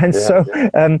 And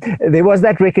there was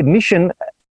that recognition,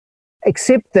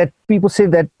 except that people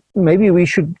said that maybe we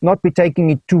should not be taking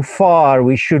it too far.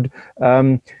 We should,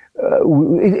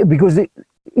 because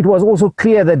it was also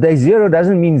clear that day zero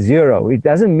doesn't mean zero. It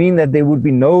doesn't mean that there would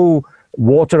be no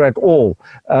water at all.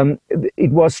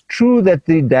 It was true that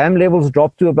the dam levels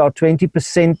dropped to about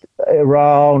 20%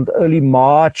 around early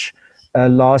March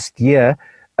last year,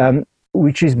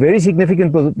 which is very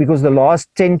significant because the last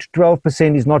 10 to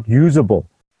 12% is not usable.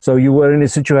 So you were in a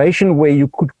situation where you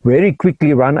could very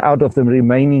quickly run out of the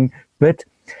remaining bit.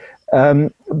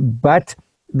 But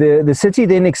the city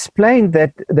then explained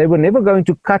that they were never going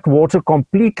to cut water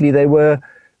completely. They were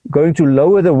going to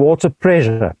lower the water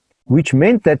pressure, which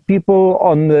meant that people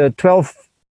on the 12th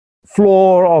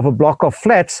floor of a block of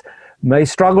flats may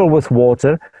struggle with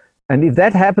water. And if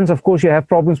that happens, of course, you have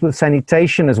problems with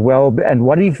sanitation as well. And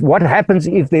what happens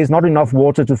if there's not enough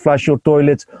water to flush your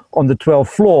toilets on the 12th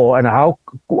floor? And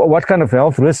what kind of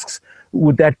health risks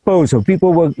would that pose? So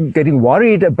people were getting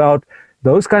worried about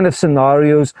those kind of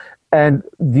scenarios and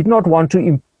did not want to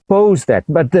impose that.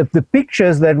 But the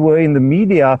pictures that were in the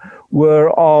media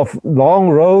were of long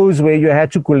rows where you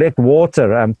had to collect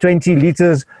water, 20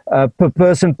 liters per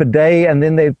person per day. And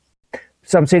then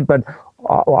some said, but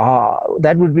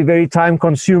that would be very time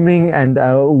consuming, and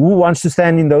who wants to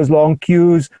stand in those long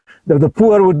queues? The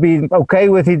poor would be okay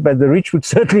with it, but the rich would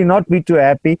certainly not be too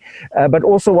happy. But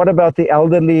also, what about the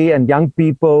elderly and young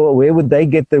people? Where would they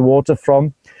get the water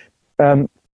from?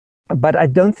 But I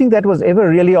don't think that was ever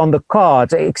really on the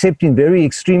cards, except in very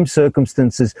extreme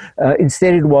circumstances.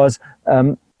 Instead, it was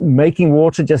making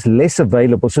water just less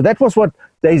available. So that was what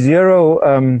day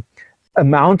zero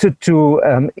amounted to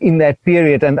in that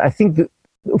period. And I think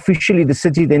officially the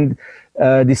city then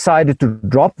decided to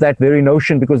drop that very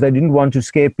notion because they didn't want to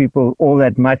scare people all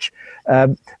that much.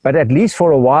 But at least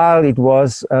for a while, it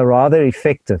was rather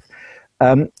effective.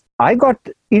 I got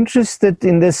interested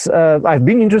in this. I've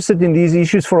been interested in these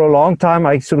issues for a long time.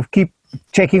 I sort of keep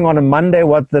checking on a Monday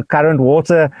what the current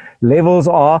water levels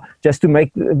are, just to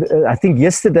make, I think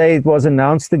yesterday it was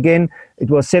announced again, it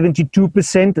was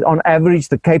 72% on average,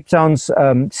 the Cape Town's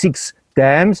 6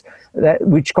 dams,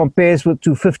 which compares to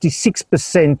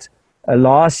 56%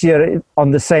 last year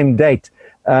on the same date.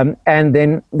 And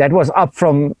then that was up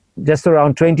from just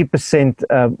around 20%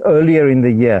 earlier in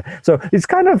the year. So it's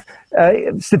kind of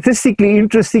statistically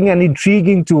interesting and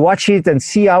intriguing to watch it and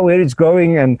see where it's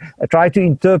going and try to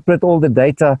interpret all the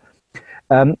data.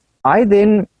 I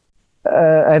then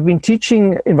have been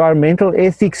teaching environmental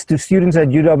ethics to students at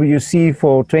UWC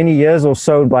for 20 years or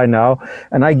so by now,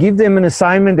 and I give them an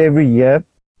assignment every year.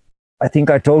 I think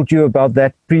I told you about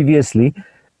that previously.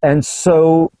 And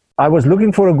so I was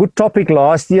looking for a good topic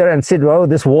last year and said, well,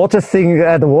 this water thing,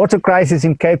 the water crisis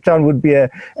in Cape Town would be a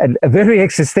very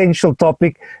existential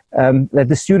topic that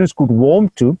the students could warm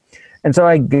to. And so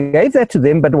I gave that to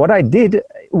them. But what I did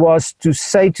was to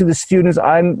say to the students,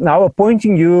 I'm now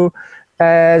appointing you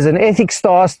as an ethics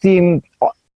task team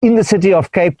in the city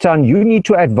of Cape Town. You need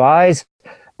to advise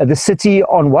the city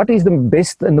on what is the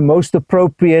best and the most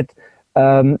appropriate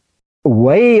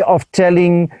way of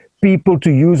telling people to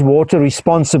use water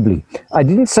responsibly. I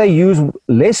didn't say use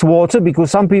less water, because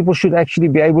some people should actually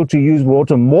be able to use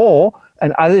water more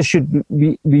and others should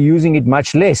be using it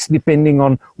much less, depending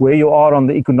on where you are on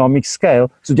the economic scale.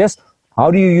 So just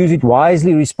how do you use it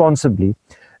wisely, responsibly?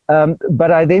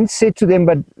 But I then said to them,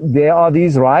 but there are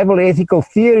these rival ethical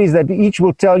theories that each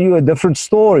will tell you a different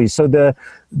story. So the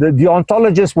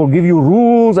deontologists will give you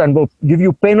rules and will give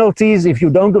you penalties if you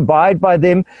don't abide by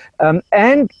them.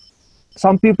 And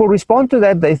some people respond to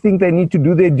that. They think they need to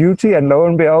do their duty, and lo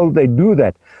and behold, they do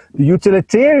that. The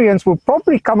utilitarians will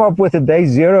probably come up with a day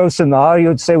zero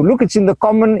scenario to say, well, look, it's in the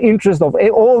common interest of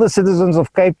all the citizens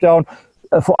of Cape Town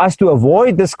for us to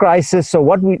avoid this crisis. So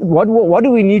what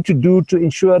do we need to do to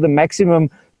ensure the maximum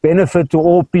benefit to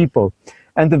all people?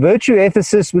 And the virtue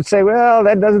ethicists would say, well,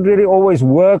 that doesn't really always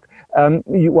work.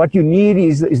 What you need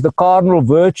is the cardinal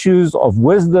virtues of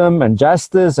wisdom and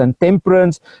justice and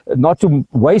temperance, not to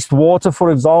waste water,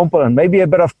 for example, and maybe a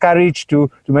bit of courage to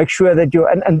make sure that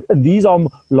and these are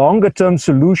longer term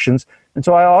solutions. And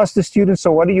so I asked the students,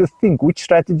 so what do you think? Which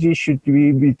strategy should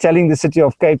we be telling the city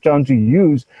of Cape Town to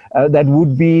use that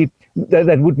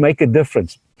would make a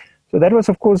difference? So that was,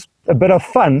 of course, a bit of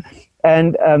fun.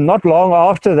 And not long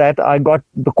after that, I got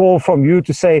the call from you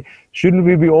to say, shouldn't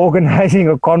we be organizing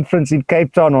a conference in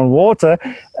Cape Town on water?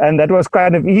 And that was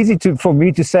kind of easy for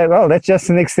me to say, well, that's just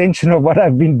an extension of what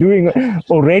I've been doing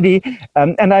already.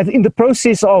 And in the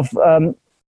process of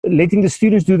letting the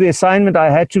students do the assignment, I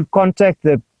had to contact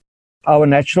our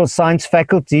natural science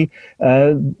faculty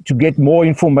to get more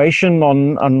information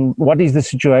on what is the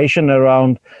situation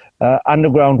around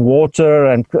underground water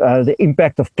and the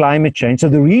impact of climate change. So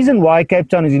the reason why Cape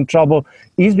Town is in trouble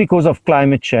is because of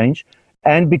climate change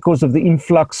and because of the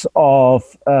influx of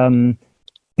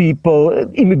people,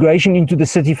 immigration into the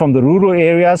city from the rural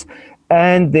areas,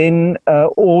 and then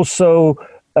also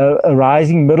a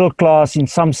rising middle class in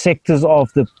some sectors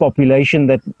of the population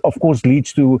that, of course,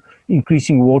 leads to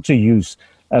increasing water use.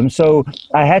 So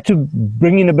I had to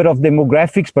bring in a bit of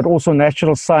demographics, but also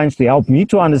natural science to help me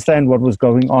to understand what was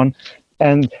going on.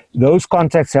 And those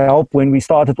contacts helped when we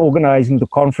started organizing the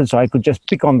conference. So I could just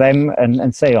pick on them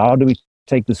and say, how do we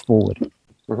take this forward?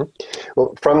 Mm-hmm.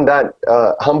 Well, from that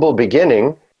humble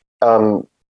beginning, an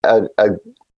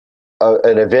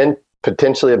event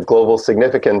potentially of global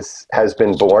significance has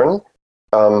been born.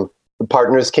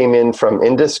 Partners came in from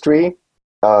industry.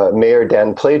 Mayor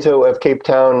Dan Plato of Cape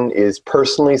Town is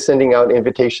personally sending out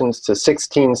invitations to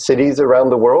 16 cities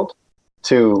around the world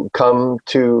to come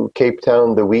to Cape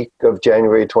Town the week of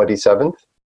January 27th,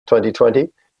 2020,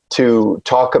 to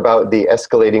talk about the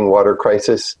escalating water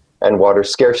crisis and water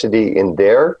scarcity in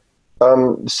their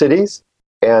cities,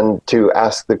 and to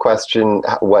ask the question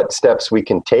what steps we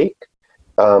can take.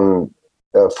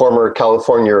 Former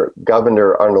California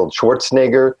Governor Arnold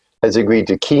Schwarzenegger has agreed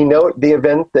to keynote the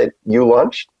event that you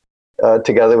launched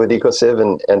together with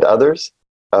EcoCiv and others.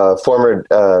 Former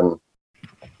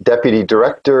Deputy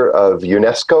Director of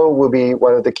UNESCO will be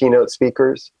one of the keynote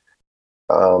speakers.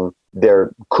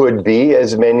 There could be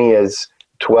as many as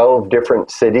 12 different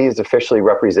cities officially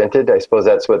represented. I suppose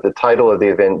that's what the title of the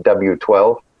event,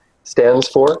 W12, stands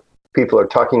for. People are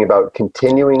talking about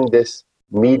continuing this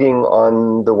meeting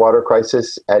on the water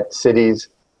crisis at cities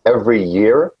every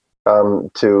year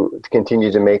to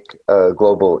continue to make a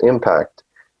global impact.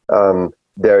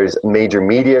 There's major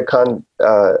media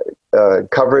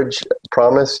coverage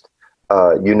promised.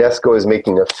 UNESCO is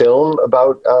making a film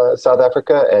about South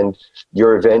Africa, and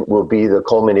your event will be the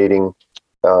culminating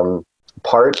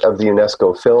part of the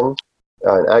UNESCO film.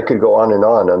 And I could go on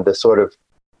the sort of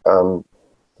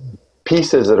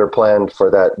pieces that are planned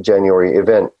for that January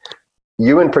event.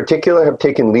 You in particular have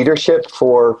taken leadership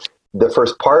for the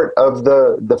first part of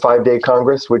the 5-day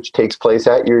Congress, which takes place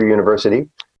at your University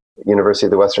of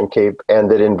the Western Cape,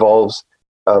 and that involves,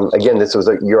 again, this was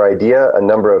your idea, a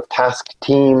number of task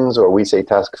teams, or we say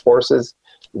task forces,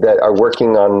 that are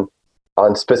working on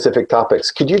specific topics.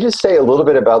 Could you just say a little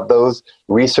bit about those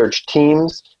research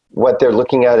teams, what they're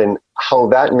looking at, and how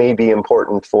that may be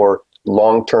important for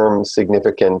long-term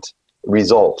significant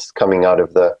results coming out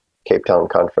of the Cape Town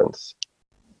conference,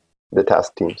 the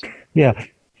task teams? Yeah.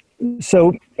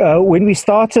 So when we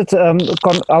started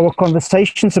our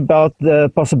conversations about the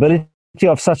possibility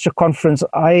of such a conference,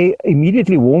 I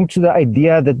immediately warmed to the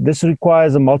idea that this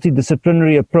requires a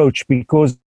multidisciplinary approach,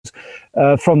 because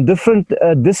from different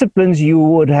disciplines you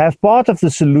would have part of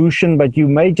the solution, but you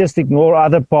may just ignore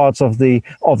other parts of the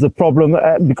problem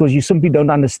because you simply don't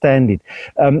understand it.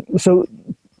 So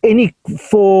any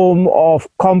form of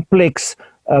complex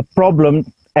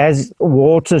problem, as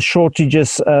water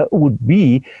shortages would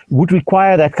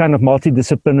require that kind of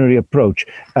multidisciplinary approach.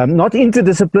 Not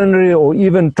interdisciplinary or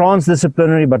even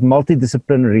transdisciplinary, but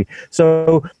multidisciplinary.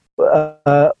 So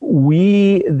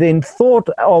we then thought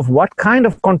of what kind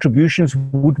of contributions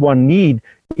would one need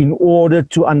in order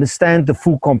to understand the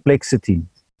full complexity.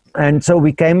 And so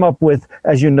we came up with,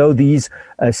 as you know, these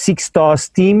 6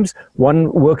 task teams,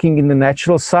 one working in the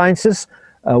natural sciences,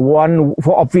 one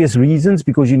for obvious reasons,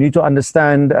 because you need to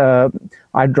understand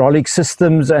hydraulic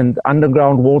systems and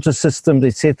underground water systems,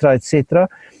 etc., etc.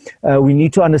 We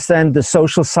need to understand the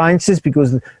social sciences,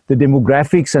 because the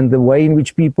demographics and the way in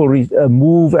which people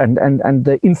move and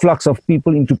the influx of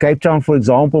people into Cape Town, for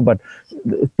example, but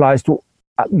it applies to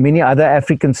many other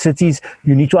African cities.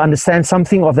 You need to understand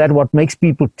something of that, what makes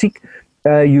people tick.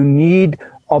 You need,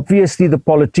 obviously, the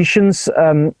politicians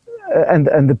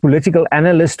and the political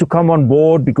analysts to come on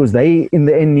board, because they, in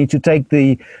the end, need to take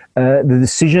the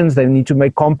decisions. They need to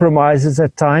make compromises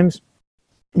at times.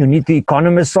 You need the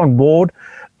economists on board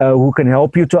who can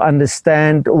help you to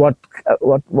understand what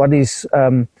is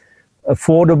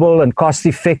affordable and cost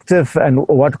effective, and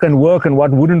what can work and what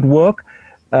wouldn't work.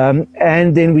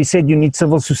 And then we said you need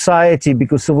civil society,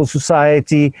 because civil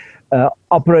society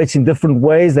operates in different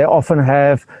ways. They often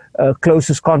have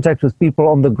closest contact with people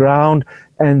on the ground,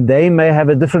 and they may have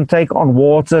a different take on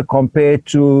water compared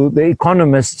to the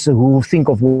economists who think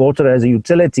of water as a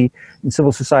utility. In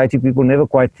civil society, people never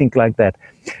quite think like that.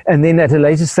 And then at a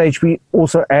later stage, we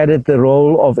also added the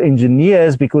role of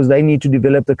engineers, because they need to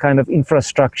develop the kind of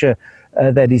infrastructure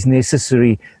that is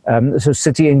necessary. So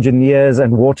city engineers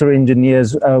and water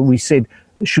engineers, we said,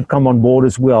 should come on board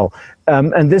as well.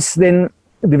 And this then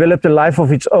developed a life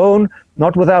of its own,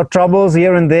 not without troubles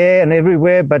here and there and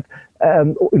everywhere, but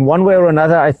in one way or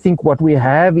another, I think what we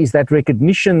have is that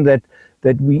recognition that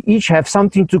we each have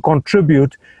something to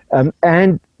contribute,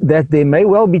 and that there may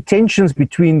well be tensions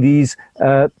between these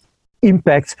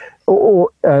impacts or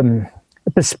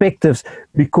perspectives,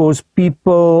 because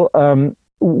people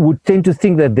would tend to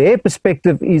think that their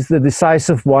perspective is the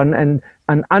decisive one, and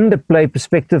underplay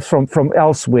perspectives from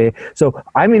elsewhere. So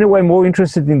I'm in a way more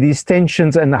interested in these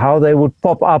tensions and how they would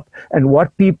pop up, and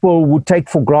what people would take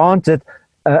for granted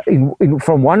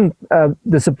from one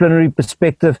disciplinary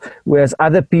perspective, whereas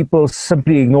other people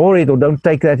simply ignore it or don't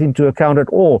take that into account at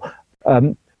all.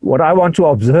 What I want to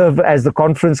observe as the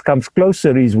conference comes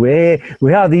closer is where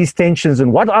are these tensions,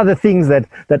 and what are the things that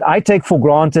I take for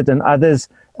granted and others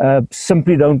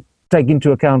simply don't take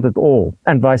into account at all,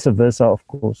 and vice versa, of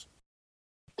course.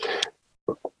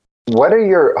 What are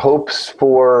your hopes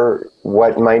for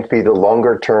what might be the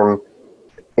longer term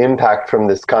impact from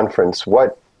this conference?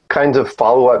 What kinds of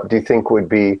follow-up do you think would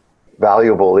be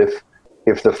valuable if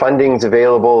the funding's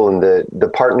available and the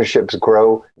partnerships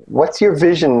grow? What's your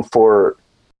vision for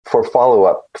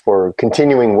follow-up, for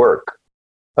continuing work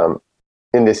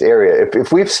in this area?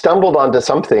 If we've stumbled onto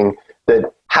something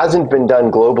that hasn't been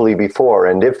done globally before,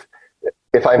 and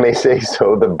if I may say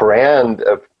so, the brand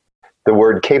of the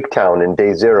word Cape Town in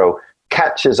Day Zero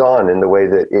catches on in the way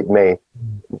that it may,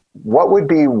 what would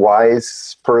be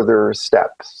wise further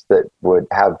steps that would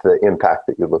have the impact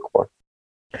that you look for?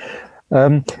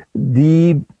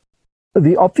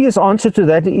 The obvious answer to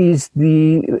that is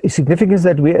the significance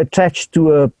that we attach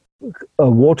to a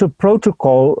water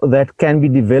protocol that can be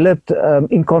developed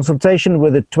in consultation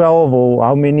with the 12 or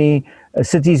how many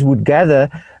cities would gather,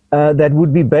 that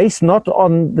would be based not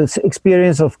on the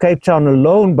experience of Cape Town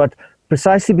alone, but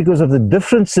precisely because of the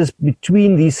differences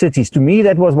between these cities. To me,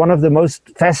 that was one of the most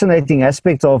fascinating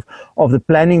aspects of the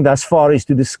planning thus far, is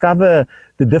to discover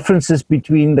the differences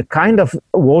between the kind of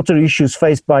water issues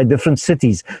faced by different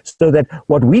cities, so that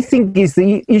what we think is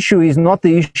the issue is not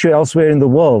the issue elsewhere in the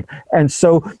world. And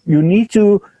so you need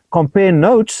to compare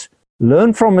notes,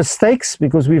 learn from mistakes,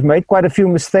 because we've made quite a few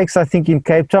mistakes, I think, in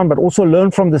Cape Town, but also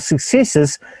learn from the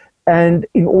successes, and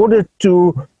in order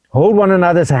to hold one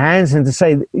another's hands and to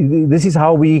say, this is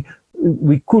how we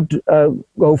could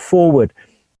go forward.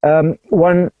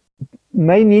 One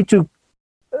may need to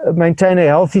maintain a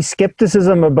healthy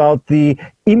skepticism about the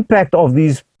impact of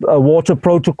these water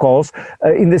protocols,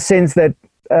 in the sense that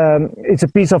it's a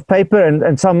piece of paper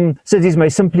and some cities may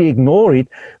simply ignore it.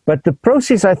 But the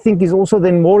process, I think, is also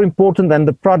then more important than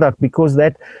the product, because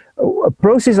that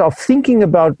process of thinking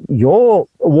about your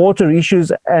water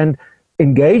issues and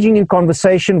engaging in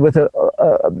conversation with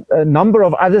a number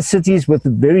of other cities with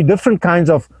very different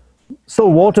kinds of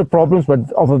still water problems, but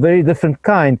of a very different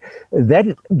kind,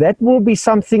 that will be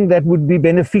something that would be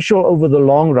beneficial over the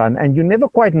long run. And you never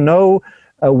quite know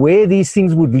where these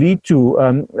things would lead to.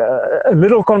 A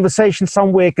little conversation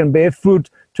somewhere can bear fruit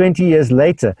 20 years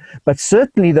later. But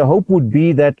certainly the hope would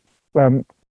be that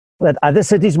other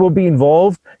cities will be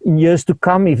involved in years to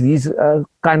come if these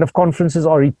kind of conferences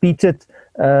are repeated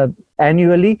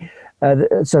annually,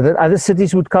 so that other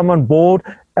cities would come on board,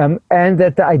 and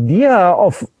that the idea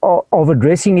of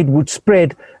addressing it would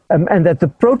spread, and that the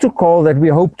protocol that we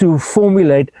hope to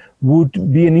formulate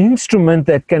would be an instrument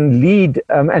that can lead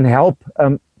and help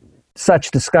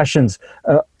such discussions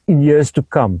in years to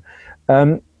come.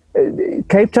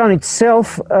 Cape Town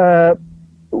itself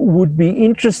would be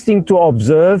interesting to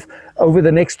observe over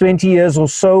the next 20 years or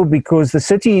so, because the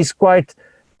city is quite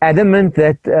adamant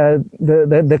that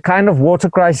the kind of water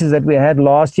crisis that we had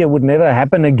last year would never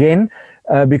happen again,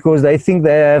 because they think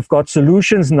they have got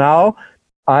solutions now.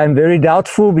 I'm very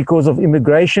doubtful because of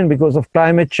immigration, because of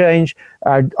climate change.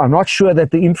 I'm not sure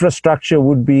that the infrastructure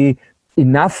would be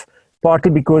enough,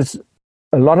 partly because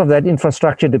a lot of that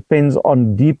infrastructure depends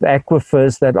on deep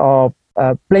aquifers that are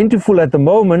plentiful at the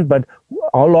moment, but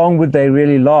how long would they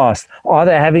really last? Are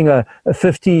they having a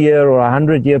 50-year or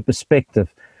 100-year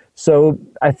perspective? So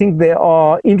I think there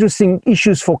are interesting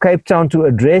issues for Cape Town to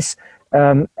address,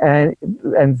 and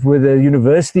with the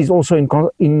universities also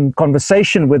in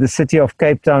conversation with the city of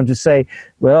Cape Town to say,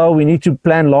 well, we need to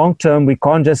plan long term. We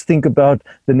can't just think about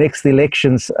the next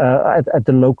elections at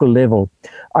the local level.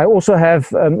 I also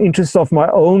have interests of my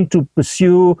own to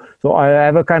pursue, so I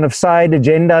have a kind of side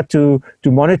agenda to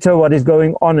monitor what is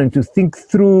going on and to think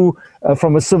through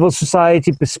from a civil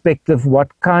society perspective what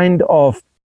kind of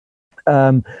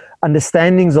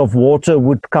understandings of water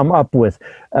would come up with.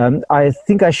 I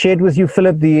think I shared with you,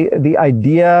 Philip, the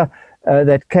idea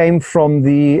that came from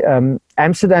the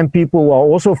Amsterdam people, who are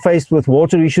also faced with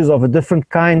water issues of a different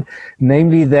kind,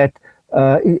 namely that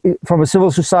from a civil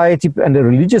society and a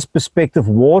religious perspective,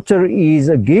 water is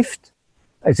a gift.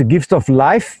 It's a gift of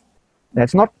life.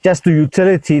 That's not just a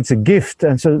utility, it's a gift.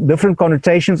 And so different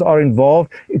connotations are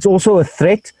involved. It's also a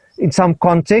threat in some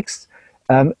contexts.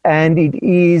 And it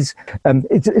is,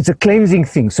 it's a cleansing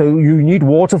thing. So you need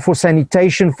water for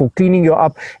sanitation, for cleaning you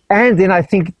up. And then I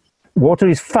think water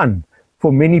is fun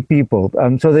for many people.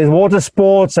 So there's water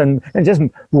sports and just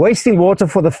wasting water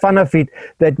for the fun of it,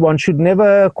 that one should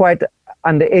never quite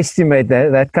underestimate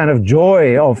that kind of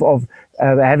joy of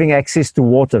having access to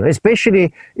water,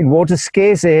 especially in water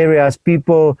scarce areas.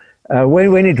 People,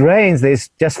 when it rains, there's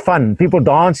just fun. People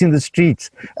dance in the streets.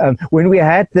 When we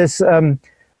had this...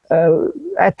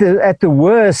 at the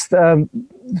worst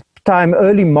time,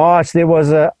 early March, there was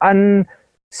a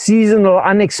unseasonal,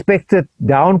 unexpected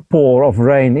downpour of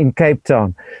rain in Cape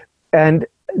Town. And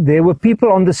there were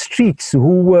people on the streets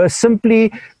who were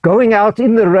simply going out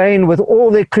in the rain with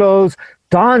all their clothes,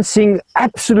 dancing,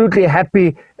 absolutely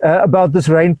happy about this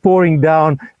rain pouring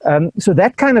down. So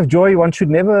that kind of joy one should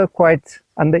never quite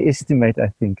underestimate,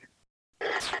 I think.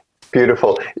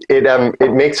 Beautiful.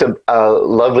 It makes a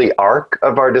lovely arc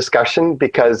of our discussion,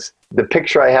 because the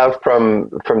picture I have from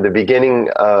the beginning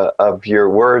of your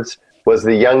words was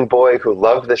the young boy who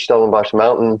loved the Stellenbosch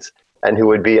Mountains and who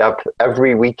would be up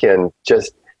every weekend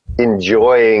just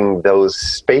enjoying those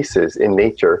spaces in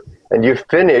nature. And you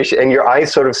finish, and your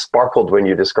eyes sort of sparkled when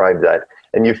you described that.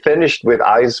 And you finished with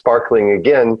eyes sparkling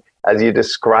again as you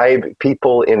describe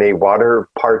people in a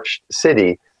water-parched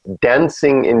city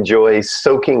dancing in joy,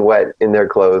 soaking wet in their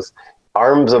clothes,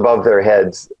 arms above their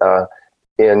heads,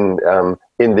 in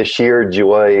the sheer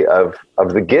joy of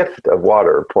the gift of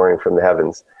water pouring from the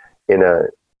heavens in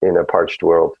a parched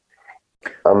world.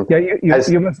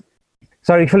 You must.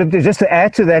 Sorry, Philip, just to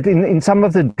add to that, in some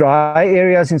of the dry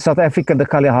areas in South Africa, the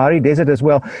Kalahari Desert as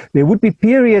well, there would be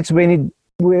periods where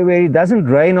it doesn't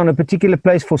rain on a particular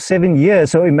place for 7 years.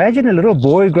 So imagine a little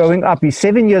boy growing up, he's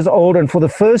 7 years old, and for the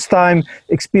first time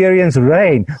experience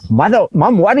rain.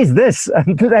 Mom, what is this?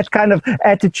 And that kind of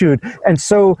attitude. And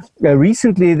so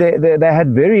recently they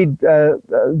had very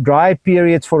dry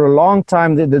periods for a long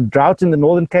time. The drought in the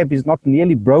Northern Cape is not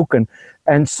nearly broken.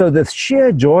 And so the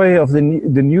sheer joy of the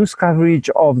news coverage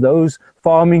of those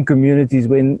farming communities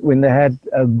when they had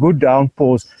good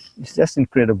downpours is just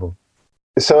incredible.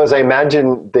 So as I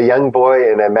imagine the young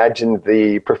boy and I imagine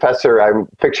the professor, I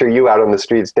picture you out on the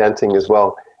streets dancing as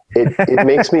well. It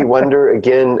makes me wonder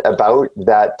again about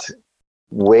that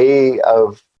way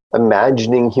of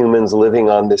imagining humans living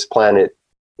on this planet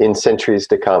in centuries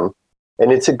to come.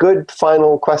 And it's a good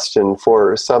final question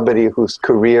for somebody whose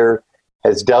career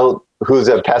has who's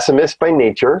a pessimist by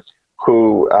nature,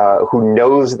 who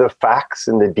knows the facts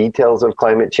and the details of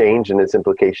climate change and its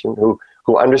implication,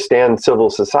 who understands civil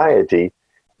society,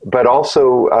 but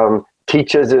also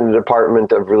teaches in the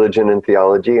Department of Religion and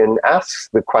Theology and asks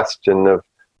the question of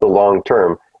the long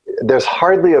term. There's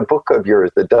hardly a book of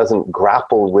yours that doesn't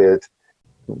grapple with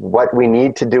what we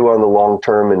need to do on the long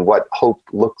term and what hope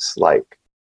looks like.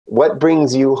 What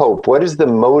brings you hope? What is the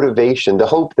motivation, the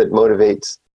hope that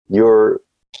motivates your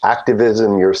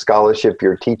activism, your scholarship,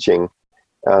 your teaching?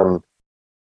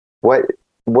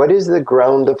 What is the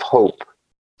ground of hope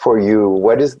for you?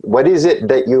 What is it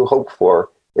that you hope for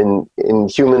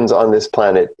humans on this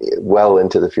planet well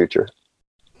into the future?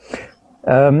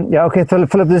 Okay,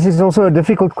 Philip, this is also a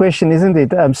difficult question, isn't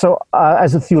it?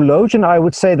 As a theologian, I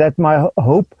would say that my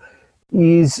hope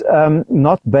is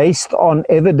not based on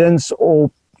evidence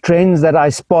or trends that I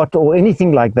spot or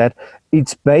anything like that.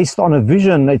 It's based on a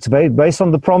vision. It's based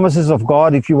on the promises of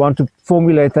God, if you want to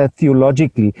formulate that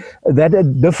theologically, that a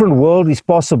different world is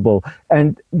possible.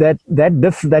 And that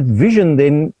vision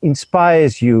then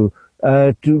inspires you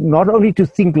to not only to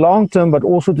think long-term, but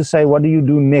also to say, what do you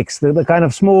do next? The kind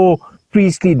of small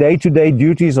priestly day-to-day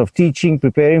duties of teaching,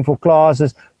 preparing for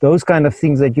classes, those kind of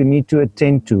things that you need to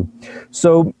attend to.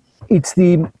 So it's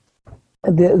the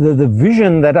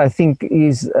vision that I think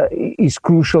is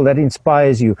crucial, that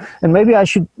inspires you. And maybe I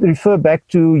should refer back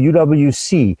to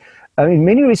UWC. In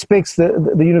many respects,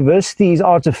 the university is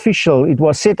artificial. It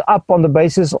was set up on the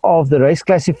basis of the Race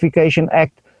Classification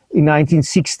Act in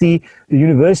 1960. The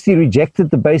university rejected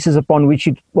the basis upon which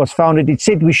it was founded. It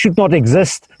said we should not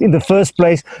exist in the first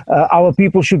place. Our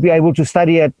people should be able to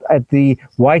study at the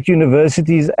white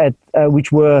universities,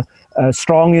 which were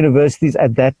strong universities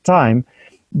at that time.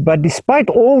 But despite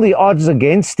all the odds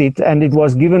against it, and it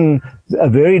was given a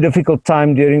very difficult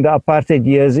time during the apartheid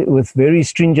years with very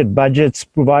stringent budgets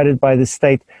provided by the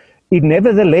state, it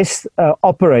nevertheless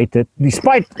operated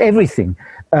despite everything.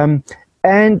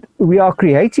 And we are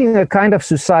creating a kind of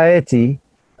society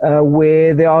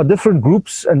where there are different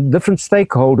groups and different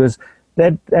stakeholders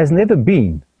that has never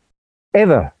been,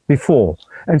 ever before.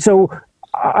 And so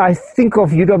I think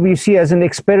of UWC as an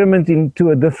experiment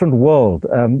into a different world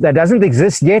that doesn't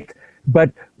exist yet,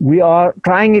 but we are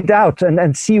trying it out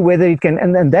and see whether it can,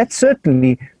 and that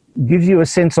certainly gives you a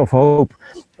sense of hope.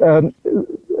 A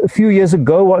few years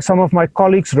ago, some of my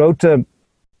colleagues wrote an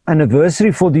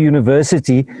anniversary for the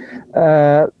university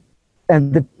with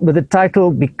the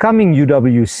title Becoming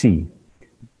UWC.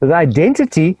 The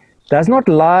identity does not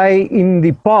lie in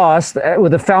the past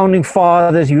with the founding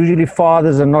fathers, usually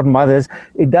fathers and not mothers.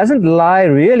 It doesn't lie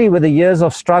really with the years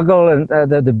of struggle and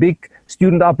the big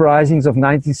student uprisings of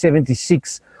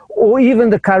 1976, or even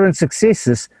the current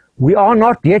successes. We are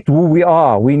not yet who we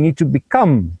are. We need to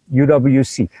become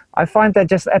UWC. I find that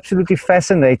just absolutely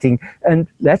fascinating, and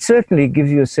that certainly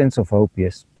gives you a sense of hope,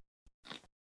 yes.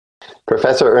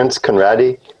 Professor Ernst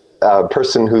Conradie, a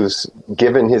person who's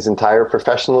given his entire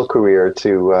professional career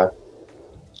to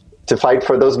fight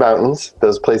for those mountains,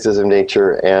 those places of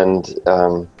nature, and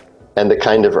the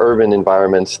kind of urban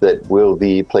environments that will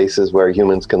be places where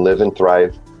humans can live and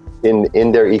thrive in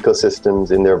their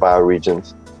ecosystems, in their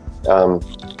bioregions.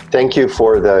 Thank you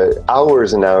for the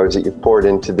hours and hours that you've poured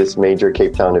into this major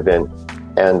Cape Town event,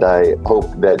 and I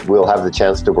hope that we'll have the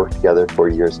chance to work together for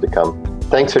years to come.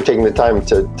 Thanks for taking the time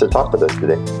to talk with us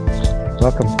today.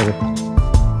 Welcome, Philip.